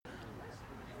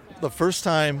the first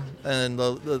time and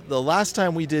the last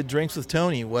time we did Drinks with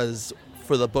Tony was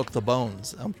for the book The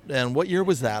Bones. And what year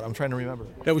was that? I'm trying to remember.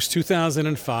 That was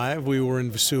 2005. We were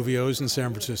in Vesuvio's in San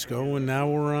Francisco, and now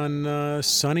we're on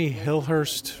sunny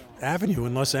Hillhurst Avenue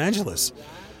in Los Angeles.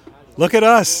 Look at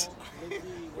us.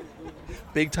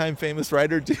 Big time famous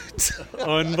writer dudes.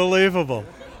 Unbelievable.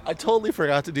 I totally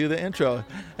forgot to do the intro.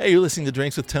 Hey, you're listening to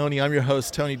Drinks with Tony. I'm your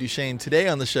host, Tony Duchesne. Today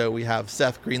on the show, we have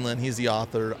Seth Greenland. He's the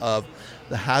author of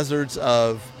The Hazards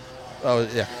of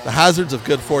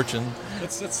Good Fortune.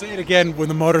 Let's say it again when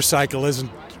the motorcycle isn't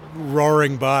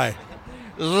roaring by.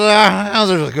 The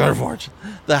Hazards of Good Fortune.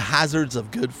 The Hazards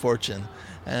of Good Fortune.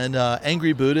 And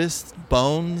Angry Buddhist,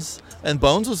 Bones. And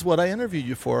Bones was what I interviewed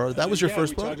you for. That was your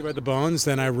first book? We talked about the Bones.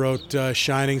 Then I wrote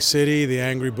Shining City, The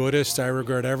Angry Buddhist, I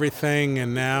Regret Everything,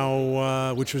 and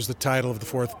now, which was the title of the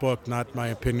fourth book, not my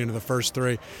opinion of the first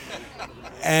three.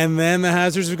 And then The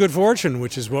Hazards of Good Fortune,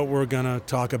 which is what we're going to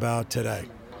talk about today.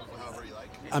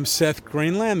 I'm Seth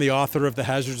Greenland, the author of The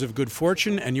Hazards of Good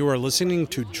Fortune, and you are listening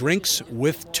to Drinks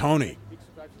with Tony.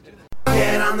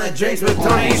 Get on the Drinks with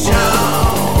Tony show.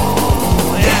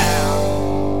 Yeah.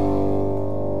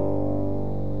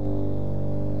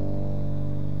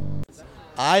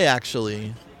 I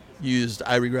actually used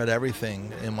I Regret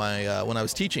Everything in my when I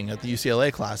was teaching at the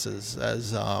UCLA classes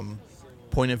as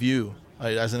point of view,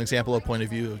 as an example of point of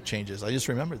view changes. I just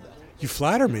remembered that. You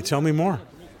flatter me. Tell me more.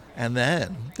 And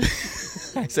then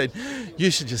I said, you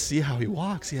should just see how he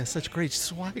walks. He has such great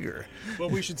swagger. Well,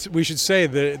 we should say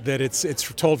that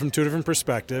it's told from two different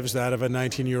perspectives, that of a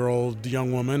 19-year-old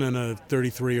young woman and a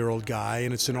 33-year-old guy,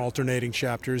 and it's in alternating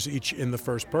chapters, each in the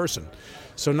first person.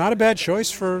 So not a bad choice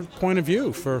for point of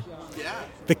view for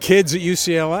the kids at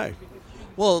UCLA.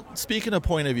 Well, speaking of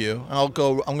point of view, I'm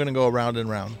going to go around and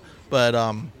round.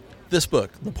 But this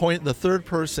book, the third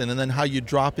person, and then how you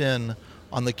drop in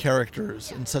on the characters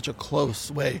in such a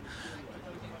close way.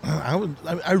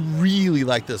 I really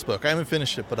like this book. I haven't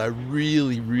finished it, but I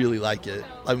really, really like it.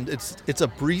 It's a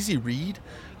breezy read.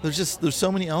 There's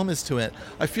so many elements to it.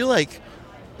 I feel like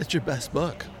it's your best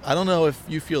book. I don't know if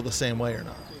you feel the same way or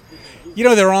not. You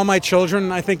know, they're all my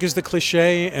children, I think, is the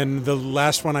cliche, and the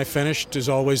last one I finished is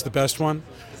always the best one.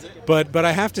 But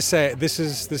I have to say, this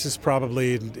is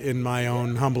probably, in my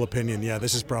own humble opinion,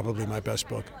 this is probably my best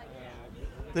book.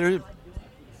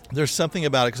 There's something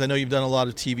about it, because I know you've done a lot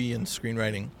of TV and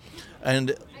screenwriting,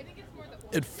 and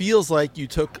it feels like you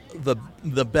took the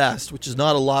best, which is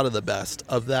not a lot of the best,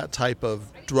 of that type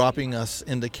of dropping us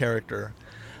into character,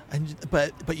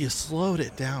 but you slowed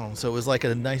it down, so it was like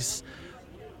a nice.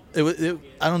 I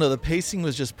don't know. The pacing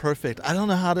was just perfect. I don't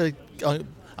know how to.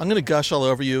 I'm going to gush all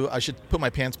over you. I should put my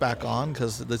pants back on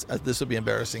because this would be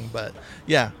embarrassing. But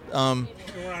yeah. We're on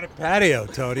a patio,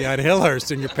 Tony, on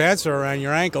Hillhurst, and your pants are around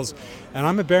your ankles, and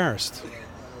I'm embarrassed.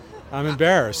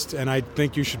 And I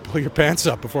think you should pull your pants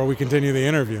up before we continue the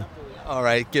interview. All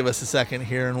right, give us a second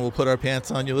here, and we'll put our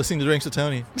pants on. You're listening to Drinks with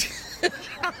Tony.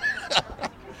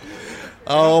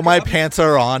 Oh, my pants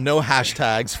are on. No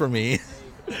hashtags for me.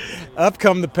 Up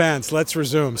come the pants. Let's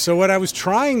resume. So what I was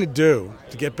trying to do,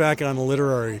 to get back on the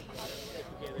literary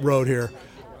road here,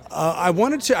 I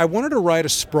wanted to write a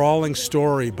sprawling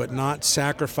story, but not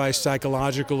sacrifice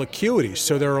psychological acuity.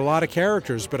 So there are a lot of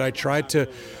characters, but I tried to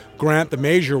grant the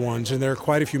major ones, and there are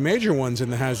quite a few major ones in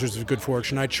The Hazards of Good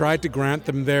Fortune. I tried to grant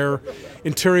them their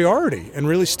interiority and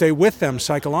really stay with them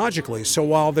psychologically. So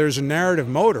while there's a narrative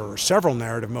motor, or several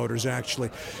narrative motors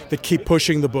actually, that keep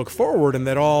pushing the book forward and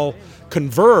that all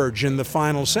converge in the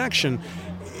final section,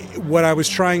 what I was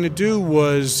trying to do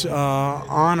was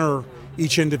honor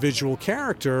each individual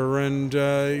character and,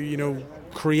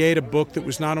 create a book that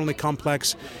was not only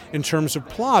complex in terms of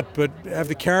plot, but have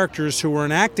the characters who were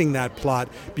enacting that plot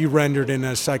be rendered in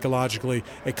as psychologically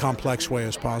a complex way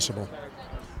as possible.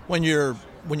 When you're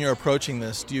approaching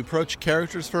this, do you approach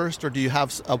characters first, or do you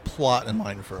have a plot in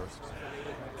mind first?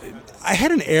 I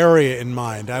had an area in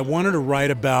mind. I wanted to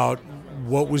write about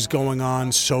what was going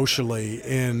on socially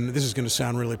this is going to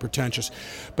sound really pretentious,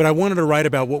 but I wanted to write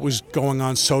about what was going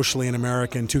on socially in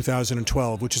America in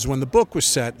 2012, which is when the book was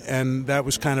set, and that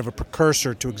was kind of a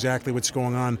precursor to exactly what's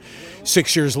going on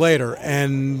 6 years later.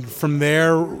 And from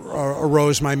there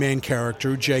arose my main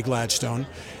character, Jay Gladstone,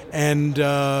 and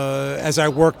as I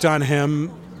worked on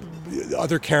him,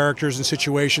 other characters and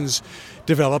situations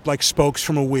developed like spokes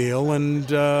from a wheel,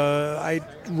 and I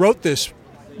wrote this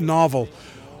novel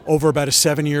over about a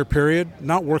 7-year period,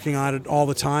 not working on it all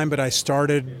the time, but I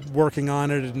started working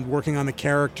on it and working on the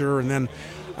character, and then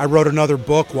I wrote another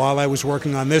book while I was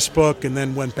working on this book, and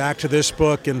then went back to this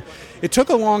book, and it took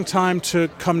a long time to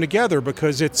come together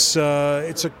because it's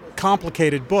a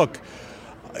complicated book.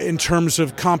 in terms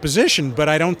of composition, but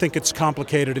I don't think it's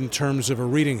complicated in terms of a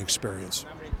reading experience.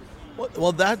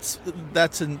 Well, that's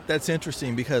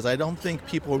interesting, because I don't think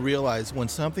people realize when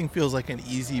something feels like an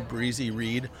easy breezy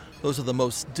read, those are the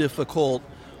most difficult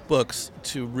books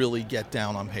to really get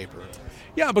down on paper.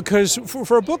 Yeah, because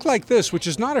for a book like this, which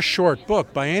is not a short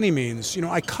book by any means,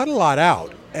 I cut a lot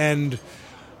out, and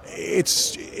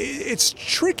it's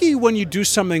tricky when you do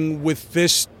something with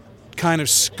this kind of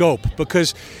scope,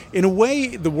 because in a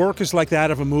way the work is like that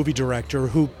of a movie director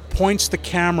who points the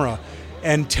camera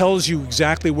and tells you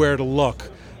exactly where to look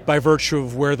by virtue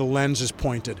of where the lens is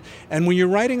pointed. And when you're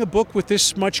writing a book with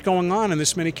this much going on and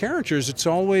this many characters, it's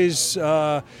always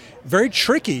very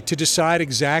tricky to decide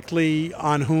exactly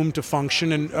on whom to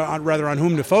function, and rather on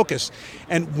whom to focus,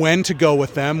 and when to go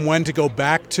with them, when to go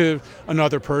back to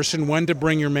another person, when to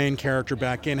bring your main character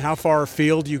back in, how far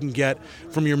afield you can get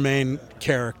from your main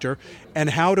character, and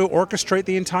how to orchestrate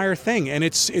the entire thing. And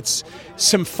it's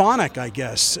symphonic, I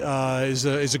guess,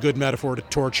 is a good metaphor to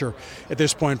torture at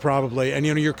this point, probably. And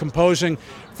you're composing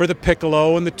for the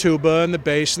piccolo and the tuba and the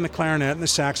bass and the clarinet and the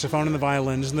saxophone and the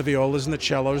violins and the violas and the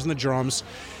cellos and the drums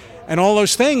and all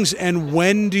those things. And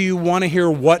when do you want to hear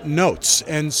what notes?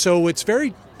 And so it's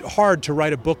very hard to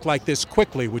write a book like this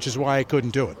quickly, which is why I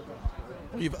couldn't do it.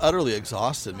 Well, you've utterly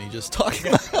exhausted me just talking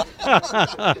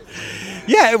about it.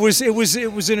 Yeah, it was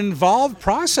an involved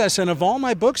process, and of all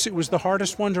my books, it was the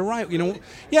hardest one to write.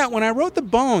 When I wrote The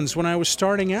Bones, when I was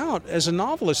starting out as a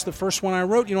novelist, the first one I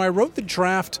wrote, I wrote the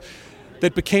draft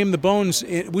that became The Bones,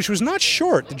 which was not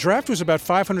short. The draft was about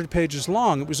 500 pages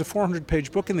long. It was a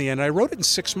 400-page book in the end. I wrote it in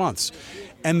 6 months.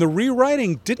 And the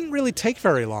rewriting didn't really take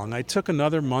very long. I took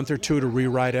another month or two to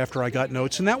rewrite after I got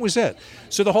notes, and that was it.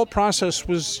 So the whole process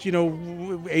was,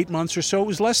 8 months or so. It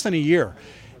was less than a year.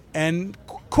 And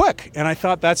quick. And I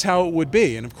thought that's how it would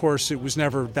be. And, of course, it was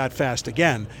never that fast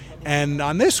again. And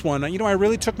on this one, I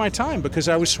really took my time because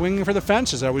I was swinging for the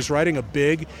fences. I was writing a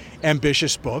big,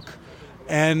 ambitious book.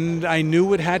 And I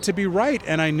knew it had to be right,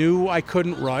 and I knew I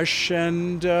couldn't rush,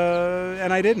 and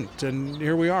I didn't. And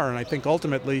here we are. And I think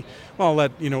ultimately, I'll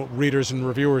let readers and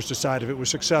reviewers decide if it was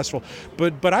successful.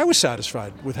 But I was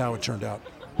satisfied with how it turned out.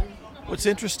 What's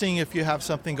interesting, if you have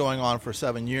something going on for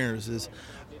 7 years, is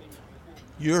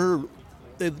you're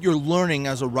learning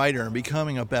as a writer and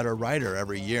becoming a better writer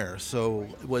every year. So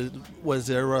when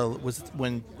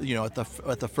at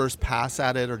the first pass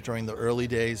at it, or during the early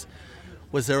days,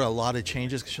 was there a lot of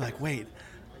changes? Because you're like, wait,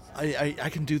 I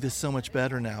can do this so much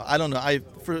better now. I don't know.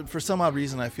 For some odd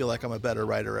reason, I feel like I'm a better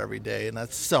writer every day, and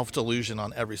that's self-delusion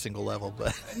on every single level.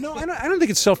 But no, I don't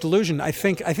think it's self-delusion. I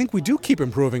think we do keep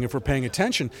improving if we're paying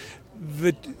attention.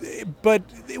 But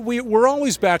we're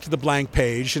always back to the blank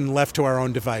page and left to our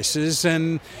own devices.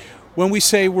 And when we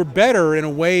say we're better, in a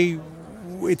way,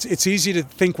 it's easy to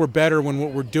think we're better when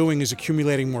what we're doing is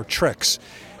accumulating more tricks.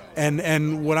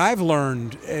 And what I've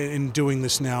learned in doing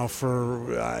this now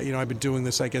for, I've been doing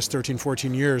this, I guess, 13,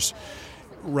 14 years,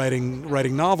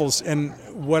 writing novels. And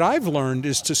what I've learned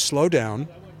is to slow down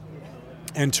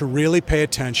and to really pay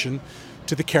attention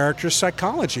to the character's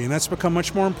psychology. And that's become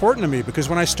much more important to me, because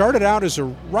when I started out as a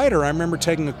writer, I remember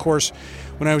taking a course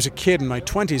when I was a kid in my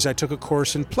 20s. I took a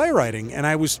course in playwriting, and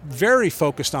I was very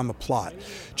focused on the plot,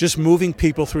 just moving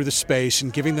people through the space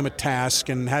and giving them a task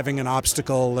and having an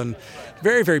obstacle, and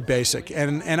very, very basic.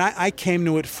 And I came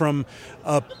to it from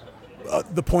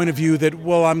the point of view that,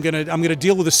 I'm gonna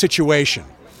deal with a situation,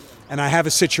 and I have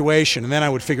a situation, and then I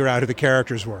would figure out who the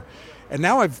characters were. And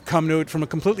now I've come to it from a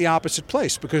completely opposite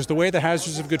place, because the way the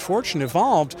Hazards of Good Fortune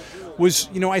evolved was,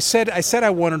 I said I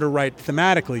wanted to write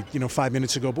thematically, 5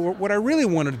 minutes ago, but what I really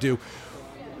wanted to do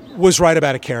was write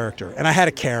about a character. And I had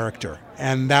a character,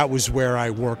 and that was where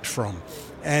I worked from.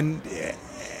 And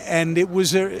it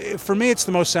was, for me, it's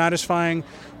the most satisfying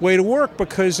way to work,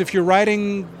 because if you're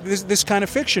writing this kind of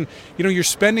fiction, you're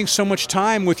spending so much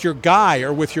time with your guy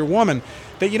or with your woman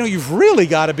that, you've really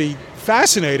got to be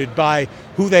fascinated by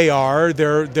who they are,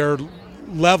 their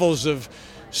levels of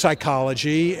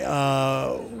psychology,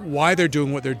 why they're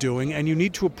doing what they're doing, and you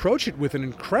need to approach it with an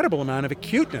incredible amount of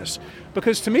acuteness,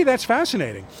 because to me that's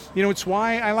fascinating. It's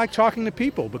why I like talking to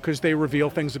people, because they reveal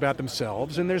things about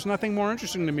themselves, and there's nothing more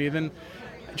interesting to me than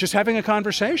just having a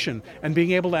conversation and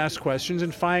being able to ask questions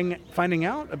and finding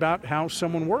out about how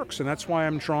someone works. And that's why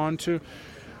I'm drawn to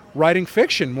writing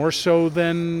fiction more so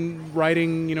than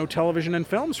writing, television and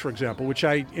films, for example, which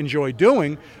I enjoy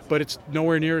doing, but it's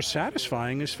nowhere near as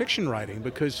satisfying as fiction writing,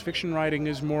 because fiction writing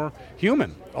is more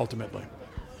human, ultimately.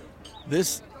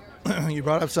 You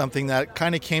brought up something that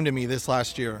kind of came to me this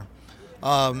last year,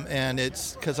 and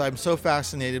it's because I'm so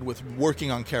fascinated with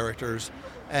working on characters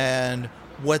and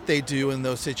what they do in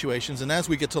those situations. And as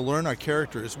we get to learn our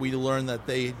characters, we learn that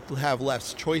they have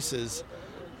less choices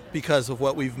because of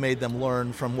what we've made them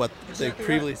learn from what they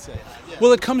previously say.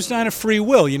 Well, it comes down to free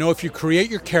will. You know, if you create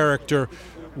your character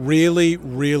really,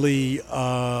 really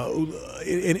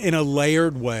in a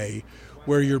layered way,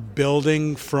 where you're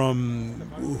building from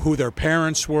who their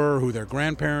parents were, who their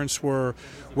grandparents were,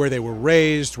 where they were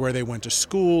raised, where they went to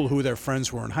school, who their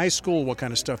friends were in high school, what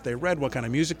kind of stuff they read, what kind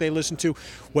of music they listened to,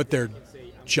 what their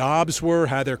jobs were,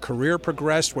 how their career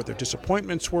progressed, what their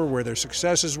disappointments were, where their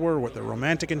successes were, what their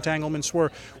romantic entanglements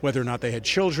were, whether or not they had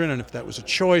children, and if that was a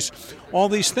choice. All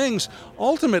these things,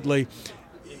 ultimately,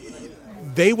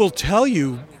 they will tell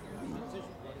you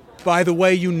by the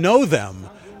way you know them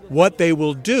what they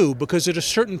will do, because at a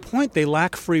certain point they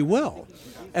lack free will,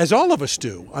 as all of us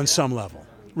do on some level.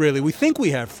 Really, we think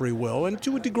we have free will, and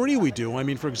to a degree we do. I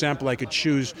mean, for example, I could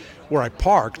choose where I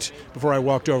parked before I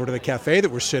walked over to the cafe that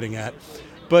we're sitting at.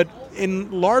 But in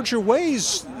larger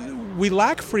ways, we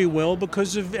lack free will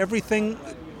because of everything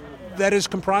that has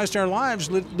comprised our lives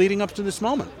leading up to this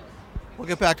moment. We'll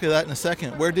get back to that in a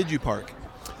second. Where did you park?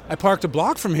 I parked a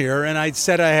block from here, and I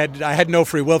said I had no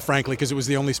free will, frankly, because it was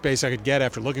the only space I could get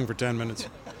after looking for 10 minutes.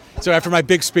 So after my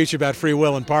big speech about free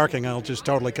will and parking, I'll just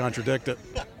totally contradict it.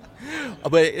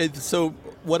 So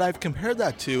what I've compared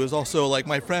that to is also like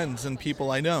my friends and people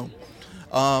I know.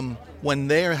 When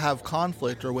they have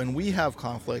conflict, or when we have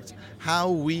conflict, how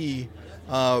we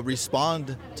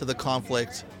respond to the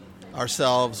conflict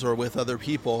ourselves or with other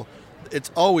people,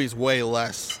 it's always way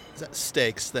less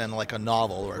stakes than like a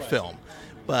novel or a film.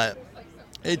 But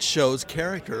it shows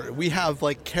character. We have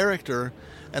like character,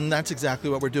 and that's exactly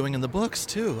what we're doing in the books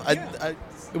too.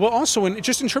 Well, also, in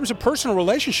terms of personal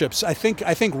relationships, I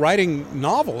think writing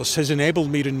novels has enabled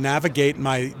me to navigate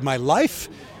my life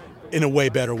in a way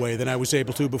better way than I was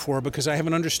able to before, because I have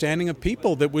an understanding of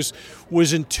people that was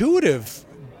intuitive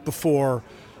before,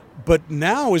 but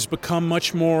now has become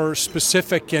much more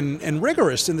specific and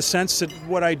rigorous, in the sense that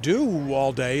what I do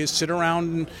all day is sit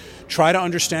around and try to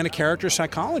understand a character's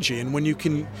psychology. And when you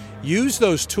can use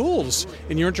those tools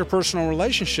in your interpersonal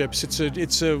relationships,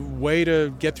 it's a way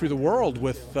to get through the world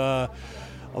with a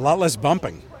lot less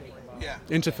bumping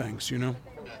into things, you know.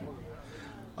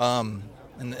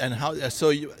 And how? So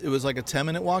it was like a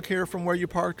 10-minute walk here from where you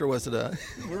parked, or was it a?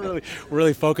 We're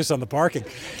really focused on the parking.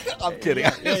 I'm kidding.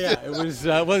 Yeah. It was.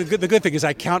 Well, the good thing is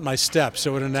I count my steps.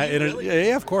 So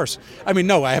yeah, of course. I mean,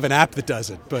 no, I have an app that does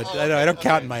it, but I don't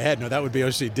count in my head. No, that would be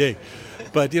OCD.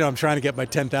 But I'm trying to get my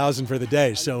 10,000 for the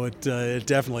day, so it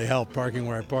definitely helped parking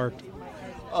where I parked.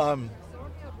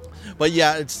 But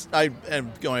yeah, I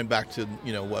am going back to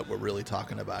what we're really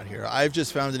talking about here. I've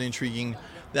just found it intriguing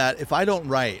that if I don't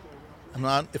write.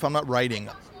 If I'm not writing,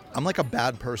 I'm like a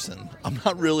bad person. I'm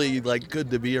not really like good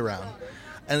to be around.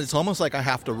 And it's almost like I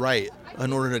have to write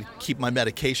in order to keep my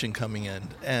medication coming in.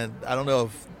 And I don't know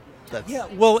if that's... Yeah,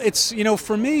 well, it's,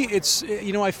 for me, it's,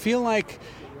 I feel like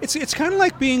it's kind of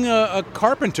like being a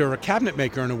carpenter, a cabinet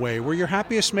maker in a way, where you're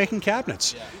happiest making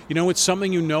cabinets. It's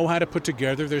something you know how to put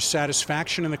together. There's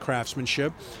satisfaction in the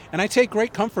craftsmanship. And I take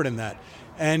great comfort in that.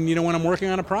 And when I'm working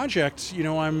on a project,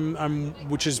 I'm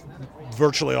which is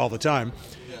virtually all the time,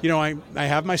 I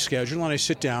have my schedule and I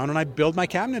sit down and I build my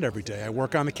cabinet every day. I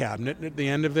work on the cabinet, and at the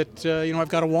end of it, I've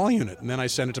got a wall unit, and then I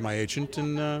send it to my agent,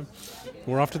 and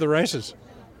we're off to the races.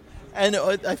 And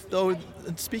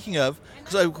speaking of,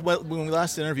 because when we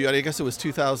last interviewed, I guess it was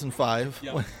 2005.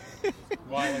 Yeah. A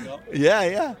while ago.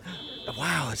 Yeah.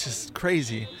 Wow, it's just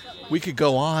crazy. We could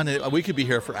go on. We could be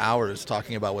here for hours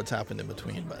talking about what's happened in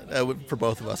between, but for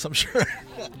both of us, I'm sure.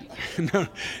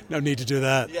 No need to do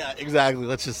that. Yeah, exactly.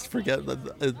 Let's just forget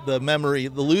the memory.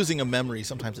 The losing of memory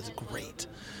sometimes is great.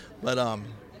 But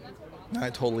I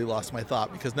totally lost my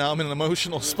thought because now I'm in an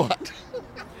emotional spot.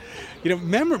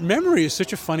 Memory is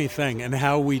such a funny thing, and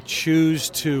how we choose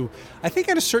to, I think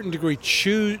to a certain degree,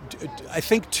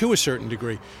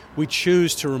 we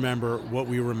choose to remember what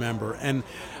we remember. And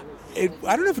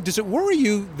I don't know, does it worry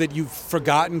you that you've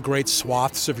forgotten great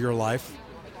swaths of your life?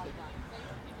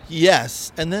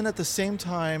 Yes, and then at the same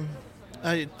time,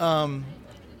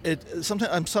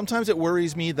 sometimes it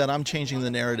worries me that I'm changing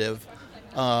the narrative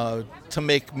to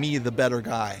make me the better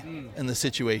guy in the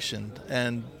situation,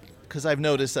 and because I've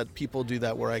noticed that people do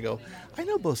that, where I go, I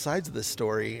know both sides of this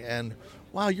story, and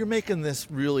wow, you're making this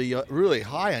really, really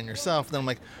high on yourself. And then I'm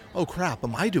like, oh crap,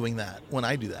 am I doing that when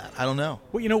I do that? I don't know.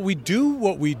 Well, we do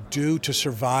what we do to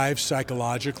survive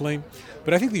psychologically,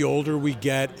 but I think the older we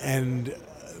get and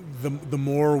the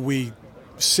more we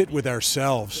sit with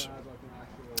ourselves,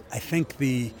 I think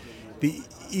the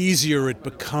easier it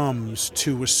becomes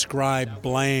to ascribe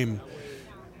blame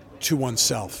to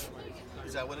oneself.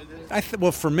 Is that what it is?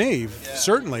 Well, for me,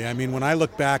 certainly. I mean, when I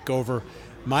look back over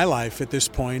my life at this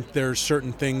point, there are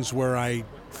certain things where I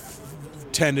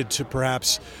tended to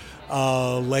perhaps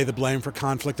lay the blame for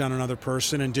conflict on another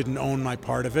person and didn't own my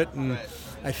part of it. And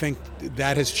I think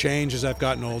that has changed as I've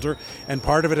gotten older. And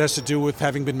part of it has to do with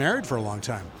having been married for a long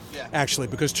time, actually,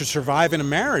 because to survive in a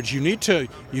marriage, you need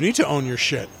to own your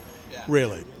shit,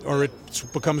 really, or it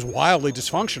becomes wildly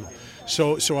dysfunctional.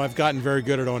 So I've gotten very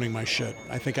good at owning my shit.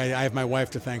 I think I have my wife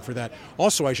to thank for that.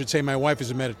 Also, I should say my wife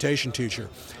is a meditation teacher,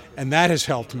 and that has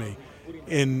helped me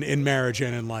in marriage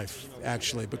and in life,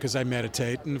 actually, because I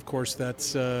meditate, and of course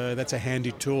that's a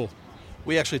handy tool.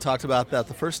 We actually talked about that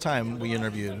the first time we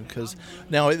interviewed, because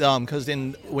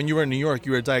when you were in New York,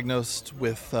 you were diagnosed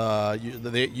with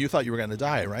you thought you were going to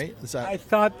die, right? Is that? I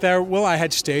thought I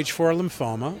had stage 4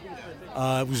 lymphoma.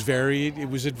 It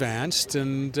was advanced,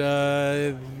 and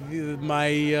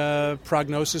my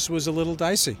prognosis was a little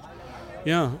dicey,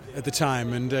 at the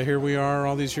time, and here we are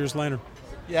all these years later.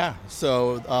 Yeah.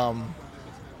 So,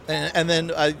 and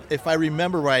then if I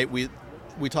remember right, we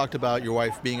talked about your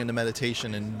wife being into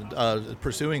meditation and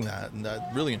pursuing that, and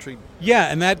that really intrigued me. Yeah,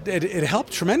 and that it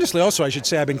helped tremendously. Also, I should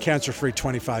say I've been cancer-free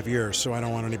 25 years, so I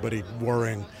don't want anybody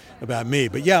worrying about me.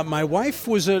 But yeah, my wife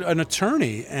was an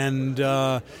attorney, and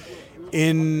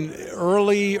in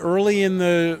early in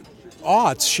the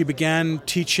aughts, she began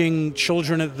teaching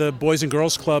children at the Boys and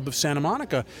Girls Club of Santa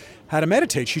Monica how to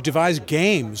meditate. She devised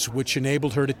games which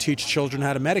enabled her to teach children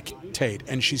how to meditate,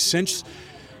 and she's since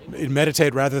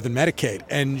meditate rather than medicate,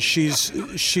 and she's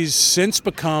since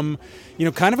become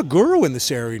kind of a guru in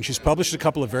this area, and she's published a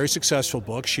couple of very successful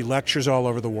books. She lectures all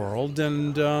over the world,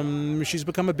 and she's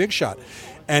become a big shot,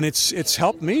 and it's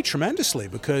helped me tremendously,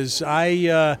 because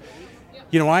I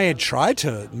had tried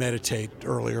to meditate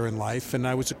earlier in life, and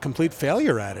I was a complete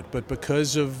failure at it. But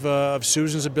because of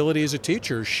Susan's ability as a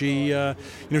teacher, she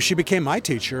became my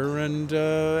teacher, and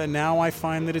now I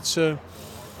find that it's a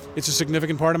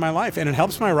significant part of my life, and it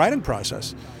helps my writing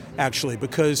process, actually,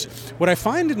 because what I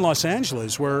find in Los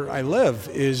Angeles, where I live,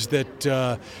 is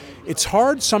that it's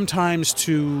hard sometimes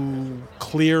to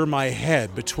clear my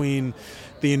head between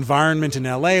the environment in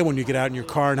LA when you get out in your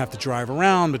car and have to drive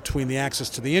around, between the access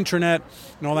to the internet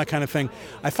and all that kind of thing.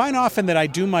 I find often that I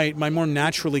do my more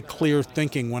naturally clear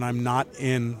thinking when I'm not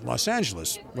in Los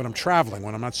Angeles, when I'm traveling,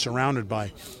 when I'm not surrounded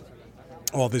by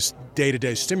all this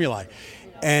day-to-day stimuli.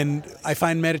 And I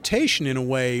find meditation, in a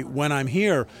way, when I'm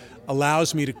here,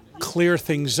 allows me to clear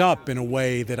things up in a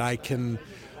way that I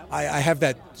have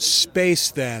that space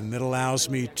then that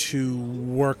allows me to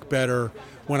work better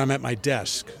when I'm at my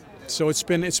desk. So it's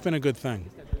been a good thing.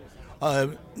 How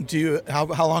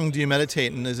long do you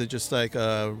meditate, and is it just like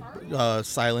a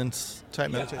silence type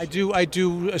meditation? I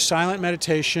do a silent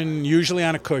meditation, usually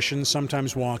on a cushion,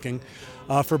 sometimes walking,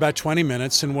 for about 20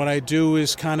 minutes. And what I do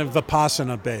is kind of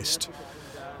Vipassana based,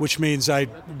 which means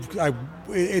it's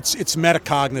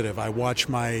metacognitive.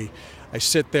 I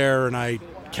sit there and I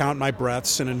count my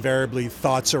breaths, and invariably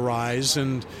thoughts arise,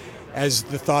 and as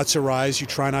the thoughts arise, you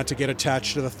try not to get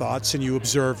attached to the thoughts, and you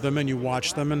observe them and you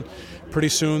watch them, and pretty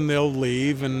soon they'll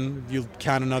leave, and you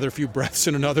count another few breaths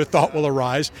and another thought will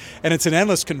arise, and it's an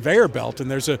endless conveyor belt. And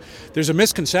there's a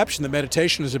misconception that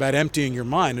meditation is about emptying your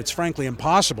mind. It's frankly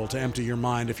impossible to empty your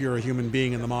mind if you're a human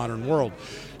being in the modern world.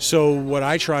 So what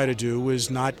I try to do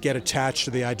is not get attached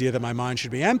to the idea that my mind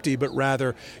should be empty, but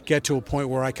rather get to a point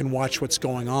where I can watch what's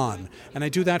going on. And I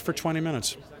do that for 20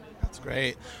 minutes. That's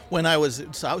great. When I was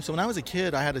a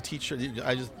kid, I had a teacher.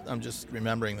 I'm just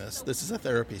remembering this. This is a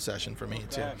therapy session for me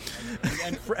too,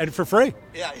 and for free.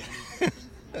 Yeah.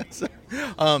 So,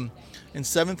 in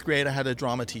 7th grade, I had a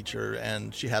drama teacher,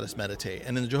 and she had us meditate.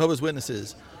 And in the Jehovah's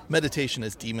Witnesses, meditation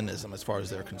is demonism as far as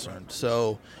they're concerned.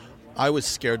 So I was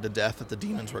scared to death that the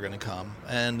demons were going to come,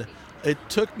 and it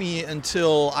took me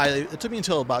until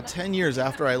about 10 years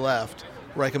after I left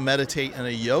where I could meditate in a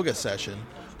yoga session.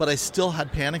 But I still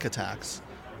had panic attacks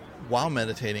while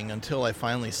meditating until I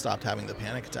finally stopped having the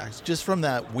panic attacks, just from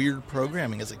that weird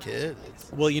programming as a kid.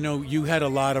 Well, you had a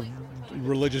lot of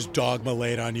religious dogma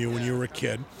laid on you when you were a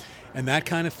kid, and that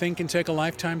kind of thing can take a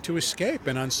lifetime to escape.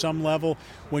 And on some level,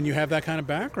 when you have that kind of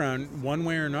background, one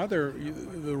way or another,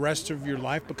 the rest of your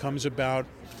life becomes about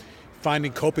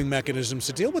finding coping mechanisms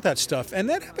to deal with that stuff. And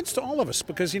that happens to all of us,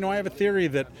 because, I have a theory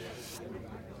that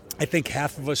I think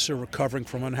half of us are recovering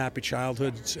from unhappy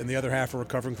childhoods, and the other half are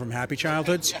recovering from happy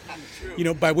childhoods.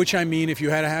 By which I mean, if you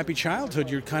had a happy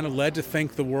childhood, you're kind of led to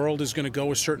think the world is going to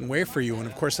go a certain way for you. And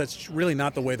of course, that's really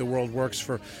not the way the world works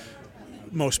for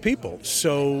most people.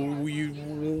 So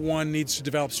one needs to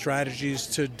develop strategies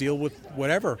to deal with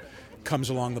whatever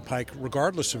comes along the pike,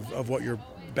 regardless of what your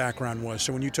background was.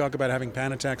 So when you talk about having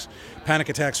panic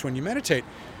attacks when you meditate,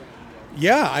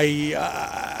 yeah,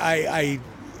 I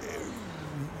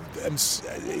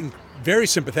am very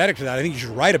sympathetic to that. I think you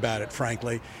should write about it,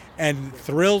 frankly, and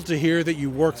thrilled to hear that you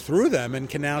worked through them and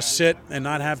can now sit and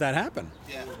not have that happen.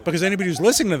 Yeah. Because anybody who's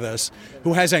listening to this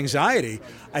who has anxiety,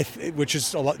 which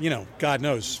is a lot, God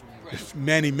knows,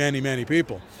 many, many, many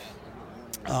people,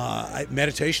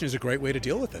 meditation is a great way to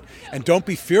deal with it. And don't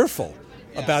be fearful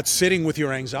about sitting with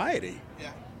your anxiety.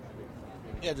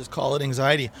 Yeah, just call it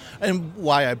anxiety. And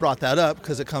why I brought that up,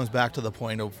 because it comes back to the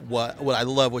point of what I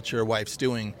love what your wife's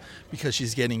doing, because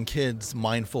she's getting kids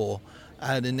mindful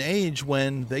at an age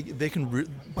when they can,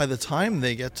 by the time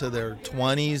they get to their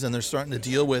 20s and they're starting to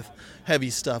deal with heavy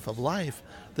stuff of life,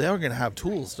 they are going to have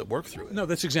tools to work through it. No,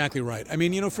 that's exactly right. I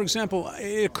mean, for example,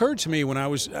 it occurred to me when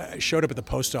I showed up at the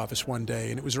post office one day,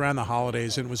 and it was around the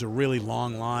holidays, and it was a really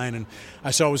long line, and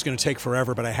I saw it was going to take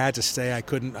forever, but I had to stay. I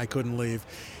couldn't leave.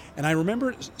 And I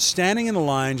remember standing in the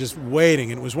line just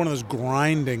waiting, and it was one of those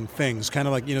grinding things, kind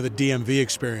of like, the DMV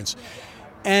experience.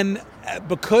 And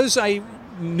because I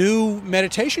knew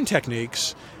meditation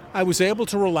techniques, I was able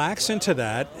to relax into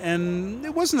that, and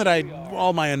it wasn't that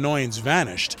all my annoyance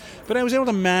vanished, but I was able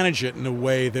to manage it in a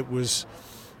way that was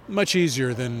much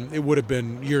easier than it would have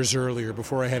been years earlier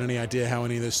before I had any idea how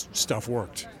any of this stuff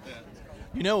worked.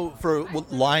 For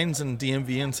lines and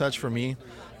DMV and such, for me,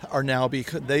 are now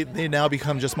they now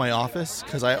become just my office,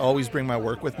 because I always bring my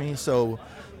work with me. So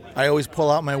I always pull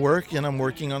out my work and I'm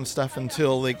working on stuff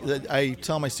until I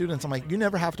tell my students, I'm like, you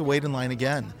never have to wait in line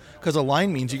again, because a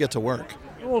line means you get to work.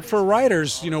 Well, for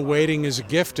writers, waiting is a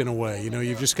gift in a way.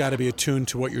 You've just got to be attuned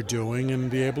to what you're doing and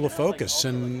be able to focus.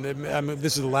 And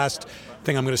this is the last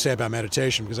thing I'm going to say about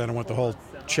meditation, because I don't want the whole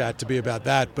chat to be about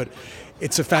that. But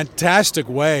it's a fantastic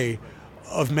way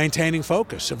of maintaining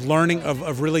focus, of learning,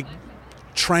 of really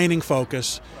training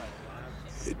focus,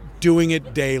 doing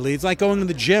it daily. It's like going to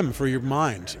the gym for your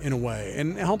mind, in a way,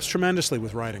 and it helps tremendously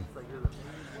with writing.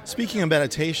 Speaking of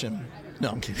meditation, no,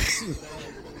 I'm kidding.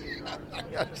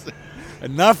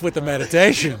 Enough with the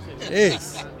meditation.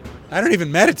 Jeez. I don't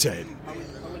even meditate.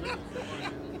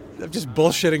 I'm just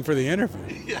bullshitting for the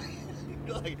interview. Yeah.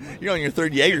 You're on your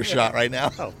third Jaeger shot right now.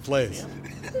 Oh, please.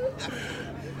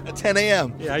 At 10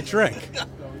 a.m. Yeah, I drink.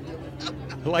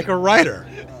 Like a writer.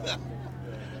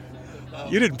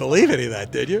 You didn't believe any of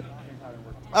that, did you?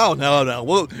 Oh no!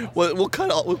 We'll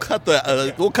cut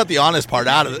the honest part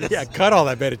out of it. Yeah, cut all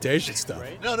that meditation stuff.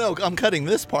 No, I'm cutting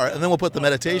this part, and then we'll put the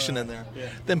meditation in there. Yeah.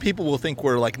 Then people will think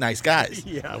we're like nice guys.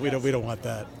 Yeah, we don't want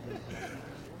that.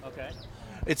 Okay.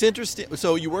 It's interesting.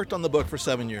 So you worked on the book for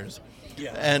 7 years.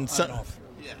 Yeah. And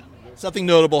something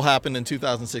notable happened in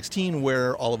 2016,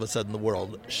 where all of a sudden the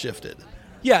world shifted.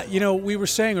 Yeah, we were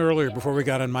saying earlier before we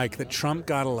got on mic that Trump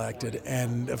got elected,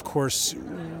 and of course,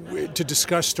 to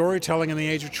discuss storytelling in the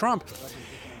age of Trump,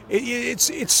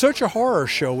 it's such a horror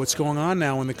show what's going on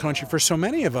now in the country for so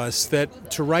many of us, that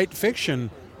to write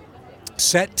fiction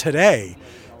set today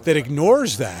that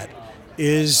ignores that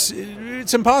it's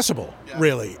impossible,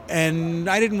 really. And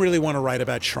I didn't really want to write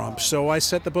about Trump, so I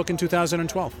set the book in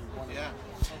 2012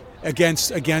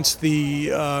 against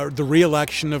the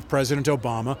re-election of President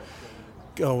Obama.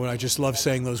 Oh, I just love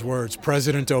saying those words,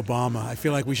 President Obama. I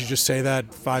feel like we should just say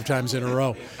that 5 times in a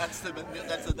row.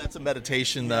 That's a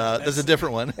meditation. That's a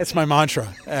different one. It's my mantra,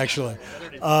 actually.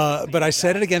 But I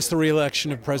said it against the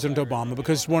re-election of President Obama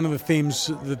because one of the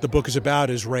themes that the book is about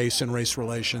is race and race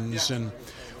relations and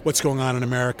what's going on in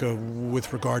America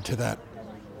with regard to that.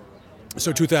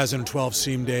 So 2012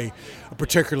 seemed a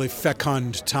particularly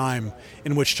fecund time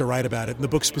in which to write about it. And the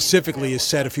book specifically is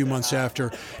set a few months after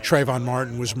Trayvon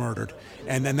Martin was murdered,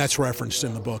 and that's referenced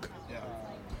in the book.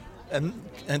 And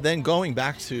then going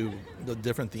back to the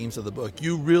different themes of the book,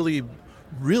 you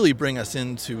really bring us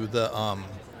into the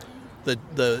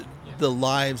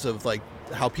lives of like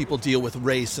how people deal with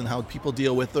race and how people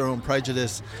deal with their own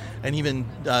prejudice, and even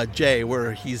Jay,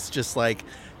 where he's just like.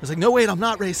 It's like, no, wait, I'm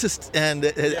not racist, and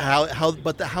how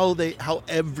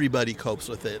everybody copes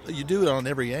with it. You do it on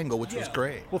every angle, which was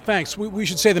great. Well, thanks. We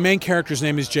should say the main character's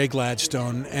name is Jay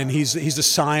Gladstone, and he's the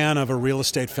scion of a real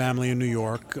estate family in New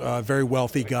York, a very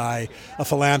wealthy guy, a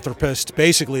philanthropist,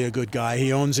 basically a good guy.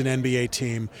 He owns an NBA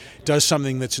team, does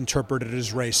something that's interpreted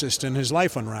as racist, and his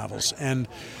life unravels. And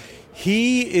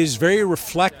he is very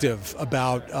reflective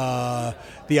about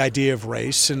the idea of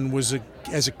race, and was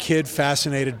as a kid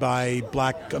fascinated by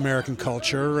Black American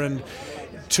culture, and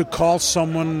to call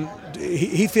someone,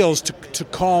 he feels to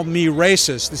call me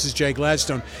racist, this is Jay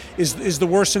Gladstone, is the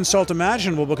worst insult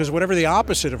imaginable, because whatever the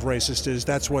opposite of racist is,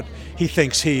 that's what he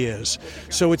thinks he is.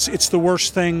 So it's the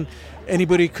worst thing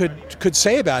anybody could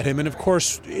say about him. And of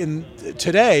course,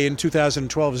 today, in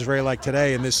 2012, is very like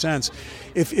today in this sense.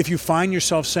 If you find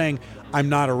yourself saying, I'm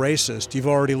not a racist, you've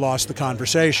already lost the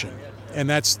conversation. And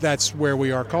that's where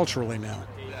we are culturally now.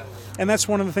 And that's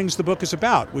one of the things the book is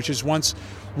about, which is once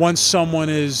someone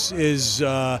has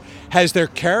their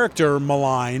character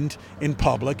maligned in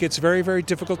public, it's very, very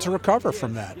difficult to recover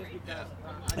from that.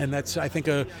 And that's, I think,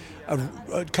 a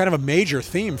kind of a major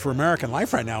theme for American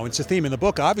life right now. It's a theme in the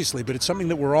book, obviously, but it's something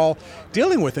that we're all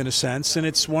dealing with in a sense, and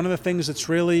it's one of the things that's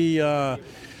really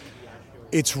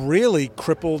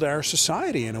crippled our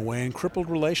society in a way, and crippled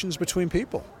relations between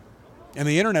people. And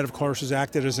the internet, of course, has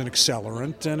acted as an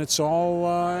accelerant, and it's all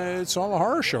a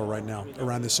horror show right now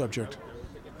around this subject.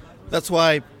 That's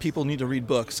why people need to read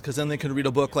books, because then they can read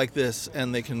a book like this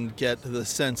and they can get the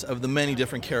sense of the many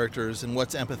different characters and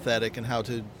what's empathetic and how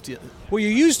to Well, you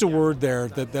used a word there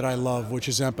that I love, which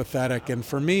is empathetic. And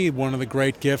for me, one of the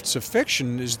great gifts of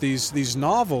fiction is these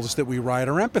novels that we write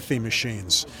are empathy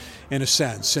machines, in a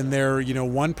sense. And they're,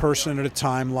 one person at a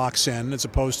time locks in, as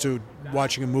opposed to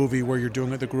watching a movie where you're doing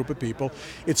it with a group of people.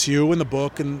 It's you and the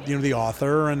book and the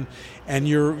author, and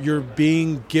you're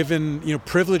being given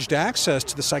privileged access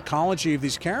to the psychology of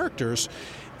these characters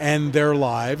and their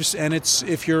lives. And it's,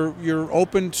 if you're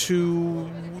open to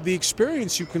the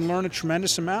experience, you can learn a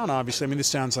tremendous amount. Obviously, I mean, this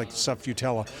sounds like stuff you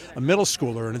tell a middle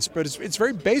schooler, but it's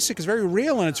very basic, it's very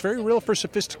real, and it's very real for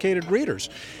sophisticated readers.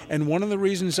 And one of the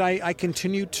reasons I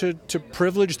continue to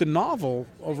privilege the novel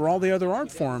over all the other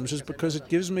art forms is because it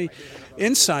gives me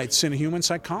insights into human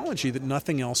psychology that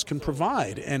nothing else can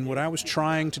provide. And what I was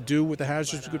trying to do with The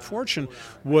Hazards of Good Fortune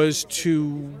was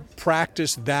to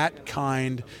practice that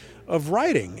kind of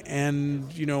writing. And,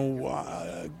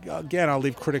 again, I'll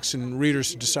leave critics and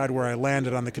readers to decide where I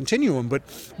landed on the continuum, but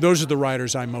those are the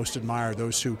writers I most admire,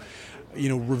 those who,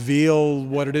 reveal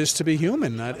what it is to be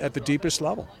human at the deepest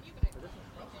level.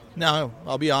 Now,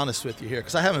 I'll be honest with you here,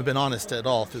 because I haven't been honest at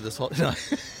all through this whole...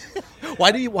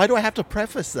 Why do I have to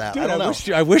preface that? Dude, I don't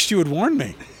know. I wished you would warn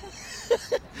me.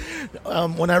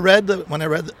 When I read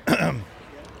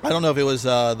I don't know if it was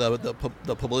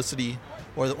the publicity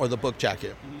or the book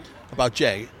jacket about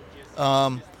Jay.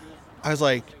 I was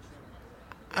like,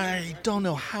 I don't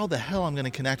know how the hell I'm going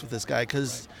to connect with this guy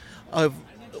because of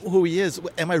who he is.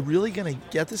 Am I really going to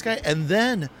get this guy? And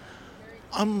then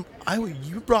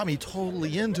you brought me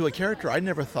totally into a character I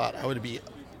never thought I would be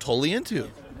totally into.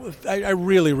 I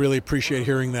really, really appreciate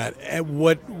hearing that. And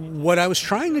what I was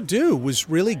trying to do was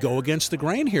really go against the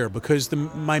grain here, because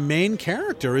my main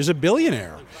character is a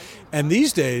billionaire. And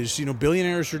these days,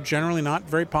 billionaires are generally not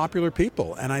very popular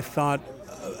people. And I thought,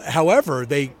 however,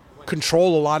 they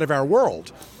control a lot of our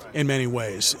world in many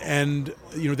ways. And,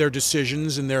 their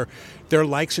decisions and their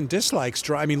likes and dislikes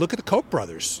drive. I mean, look at the Koch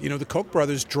brothers. The Koch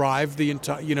brothers drive the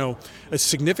entire, a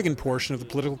significant portion of the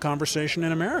political conversation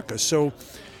in America. So,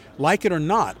 like it or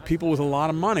not, people with a lot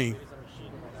of money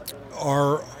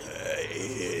are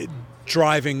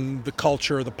driving the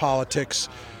culture, the politics,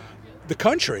 the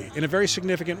country in a very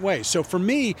significant way. So for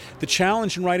me, the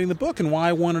challenge in writing the book and why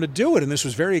I wanted to do it, and this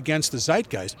was very against the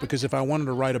zeitgeist, because if I wanted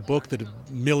to write a book that 1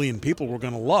 million people were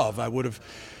going to love, I would have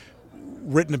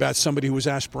written about somebody who was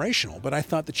aspirational. But I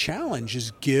thought the challenge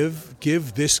is give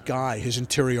this guy his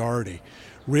interiority.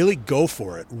 Really go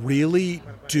for it. Really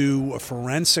do a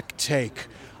forensic take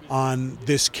on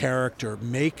this character.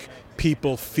 Make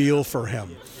people feel for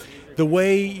him. The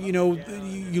way,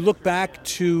 you look back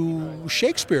to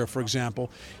Shakespeare, for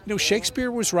example.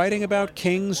 Shakespeare was writing about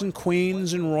kings and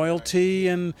queens and royalty,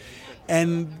 and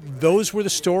those were the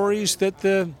stories that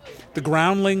the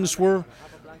groundlings were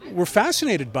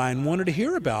fascinated by and wanted to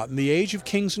hear about. And the age of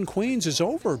kings and queens is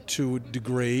over to a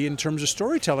degree in terms of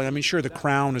storytelling. I mean, sure, The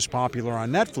Crown is popular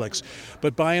on Netflix,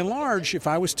 but by and large, if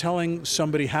I was telling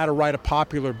somebody how to write a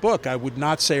popular book, I would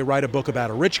not say write a book about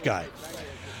a rich guy.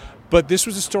 But this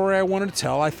was a story I wanted to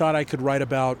tell. I thought I could write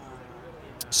about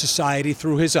society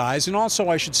through his eyes. And also,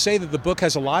 I should say that the book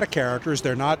has a lot of characters.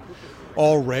 They're not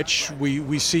all rich.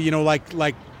 We see,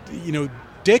 like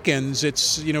Dickens,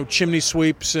 it's, chimney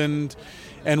sweeps and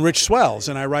rich swells,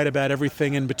 and I write about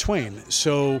everything in between.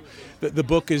 So the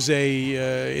book is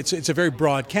it's a very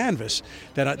broad canvas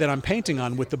that I'm painting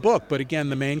on with the book. But again,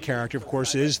 the main character, of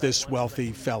course, is this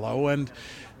wealthy fellow, and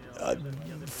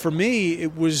for me,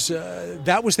 it was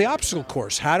that was the obstacle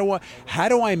course. How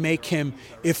do I make him,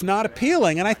 if not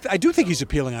appealing, and I do think he's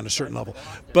appealing on a certain level,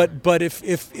 but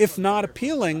if not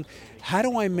appealing, how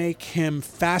do I make him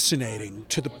fascinating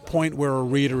to the point where a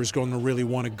reader is going to really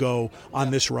want to go on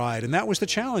this ride? And that was the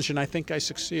challenge, and I think I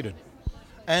succeeded.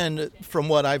 And from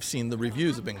what I've seen, the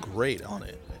reviews have been great on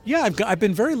it. Yeah, I've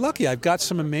been very lucky. I've got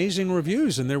some amazing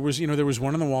reviews, and there was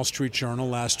one in the Wall Street Journal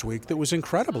last week that was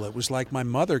incredible. It was like my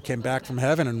mother came back from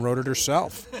heaven and wrote it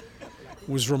herself. It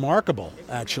was remarkable,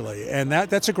 actually, and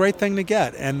that's a great thing to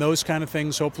get. And those kind of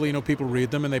things, hopefully, people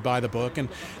read them and they buy the book and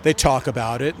they talk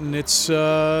about it. And it's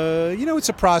it's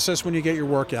a process when you get your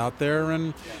work out there,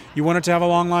 and you want it to have a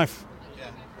long life.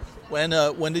 When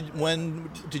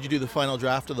did you do the final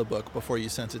draft of the book before you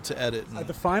sent it to edit?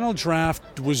 The final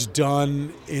draft was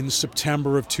done in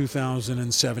September of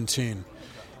 2017,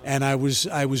 and I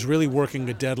was really working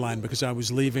a deadline because I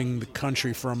was leaving the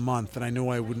country for a month, and I knew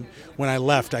I wouldn't. When I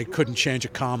left, I couldn't change a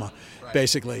comma,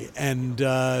 basically, and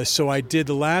so I did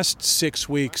the last 6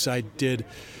 weeks. I did.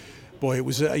 Boy, it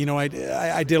was,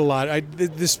 I did a lot.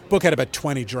 This book had about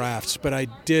 20 drafts, but I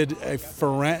did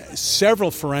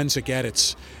several forensic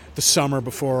edits the summer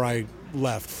before I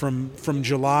left. From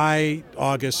July,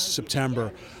 August,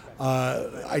 September,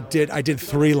 I did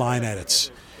 3 line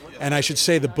edits. And I should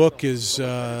say the book is,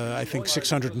 I think,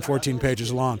 614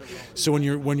 pages long. So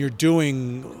when you're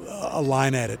doing a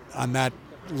line edit on that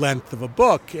length of a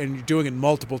book and you're doing it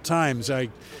multiple times, I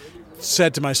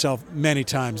said to myself many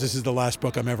times, this is the last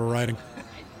book I'm ever writing.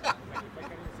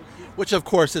 Which, of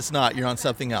course, it's not. You're on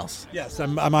something else. Yes,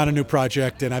 I'm on a new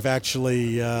project, and I've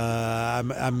actually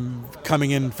I'm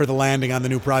coming in for the landing on the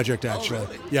new project. Actually, oh,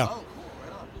 really? Yeah.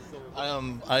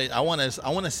 I want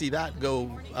to see that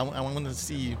go. I want to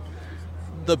see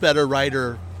the better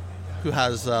writer who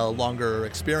has longer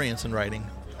experience in writing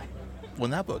when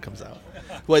that book comes out.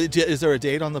 Is there a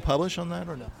date on the publish on that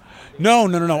or no?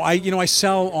 No. I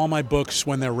sell all my books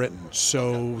when they're written,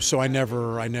 so I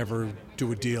never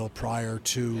do a deal prior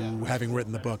to having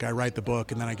written the book. I write the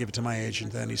book and then I give it to my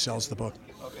agent, then he sells the book.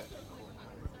 Okay.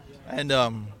 And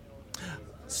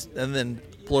then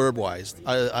blurb wise,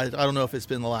 I don't know if it's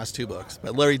been the last 2 books,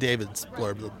 but Larry David's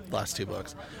blurb the last 2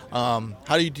 books. How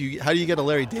do you get a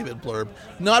Larry David blurb?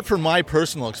 Not from my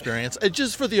personal experience,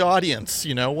 just for the audience.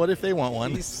 What if they want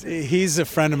one? He's a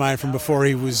friend of mine from before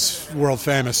he was world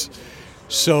famous.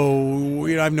 So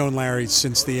I've known Larry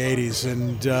since the '80s,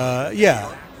 and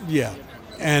yeah.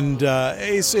 And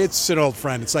it's an old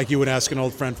friend. It's like you would ask an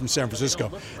old friend from San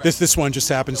Francisco. This one just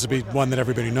happens to be one that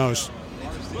everybody knows.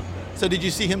 So did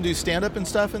you see him do stand-up and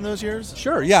stuff in those years?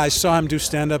 Sure, yeah. I saw him do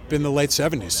stand-up in the late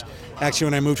 70s. Actually,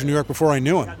 when I moved to New York before I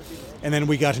knew him. And then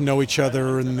we got to know each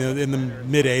other in the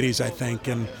mid-'80s, I think.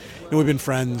 And we've been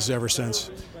friends ever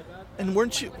since. And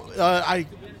weren't you...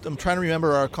 I'm trying to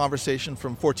remember our conversation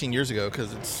from 14 years ago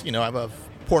because it's, I have a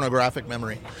pornographic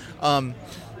memory.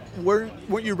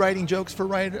 Weren't you writing jokes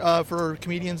for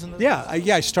comedians? Yeah,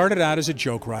 I started out as a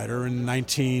joke writer in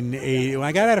 1980. When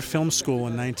I got out of film school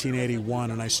in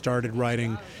 1981, and I started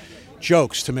writing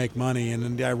jokes to make money.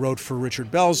 And I wrote for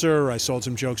Richard Belzer. I sold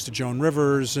some jokes to Joan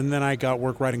Rivers, and then I got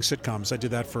work writing sitcoms. I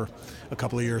did that for a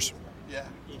couple of years.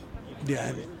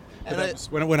 Yeah. That was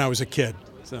when I was a kid.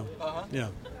 So, yeah.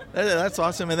 That's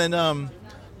awesome. And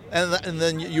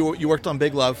then you worked on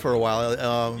Big Love for a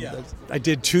while. I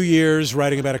did 2 years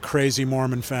writing about a crazy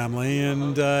Mormon family,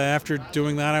 and after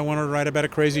doing that, I wanted to write about a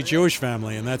crazy Jewish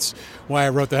family, and that's why I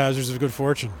wrote The Hazards of Good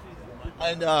Fortune.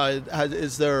 And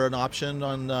is there an option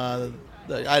on?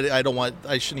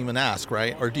 I shouldn't even ask,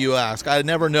 right? Or do you ask? I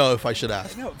never know if I should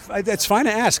ask. No, that's fine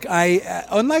to ask.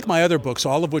 Unlike my other books,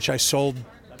 all of which I sold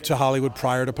to Hollywood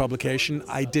prior to publication,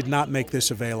 I did not make this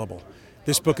available.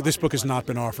 This book has not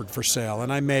been offered for sale,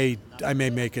 and I may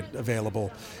make it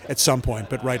available at some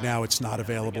point, but right now it's not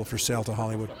available for sale to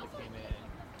Hollywood.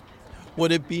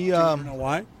 Would it be? Do you know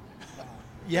why?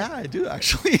 Yeah, I do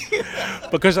actually.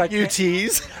 Because you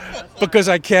tease. Because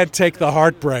I can't take the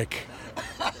heartbreak.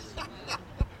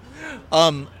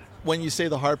 When you say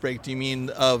the heartbreak, do you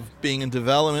mean of being in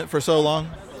development for so long?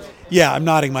 Yeah, I'm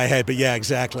nodding my head, but yeah,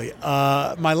 exactly.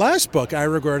 My last book, I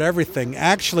Regret Everything,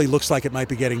 actually looks like it might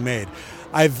be getting made.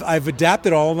 I've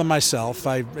adapted all of them myself.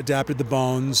 I've adapted The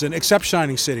Bones, and except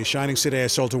Shining City. Shining City I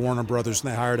sold to Warner Brothers,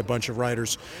 and they hired a bunch of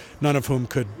writers, none of whom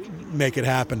could make it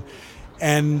happen.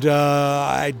 And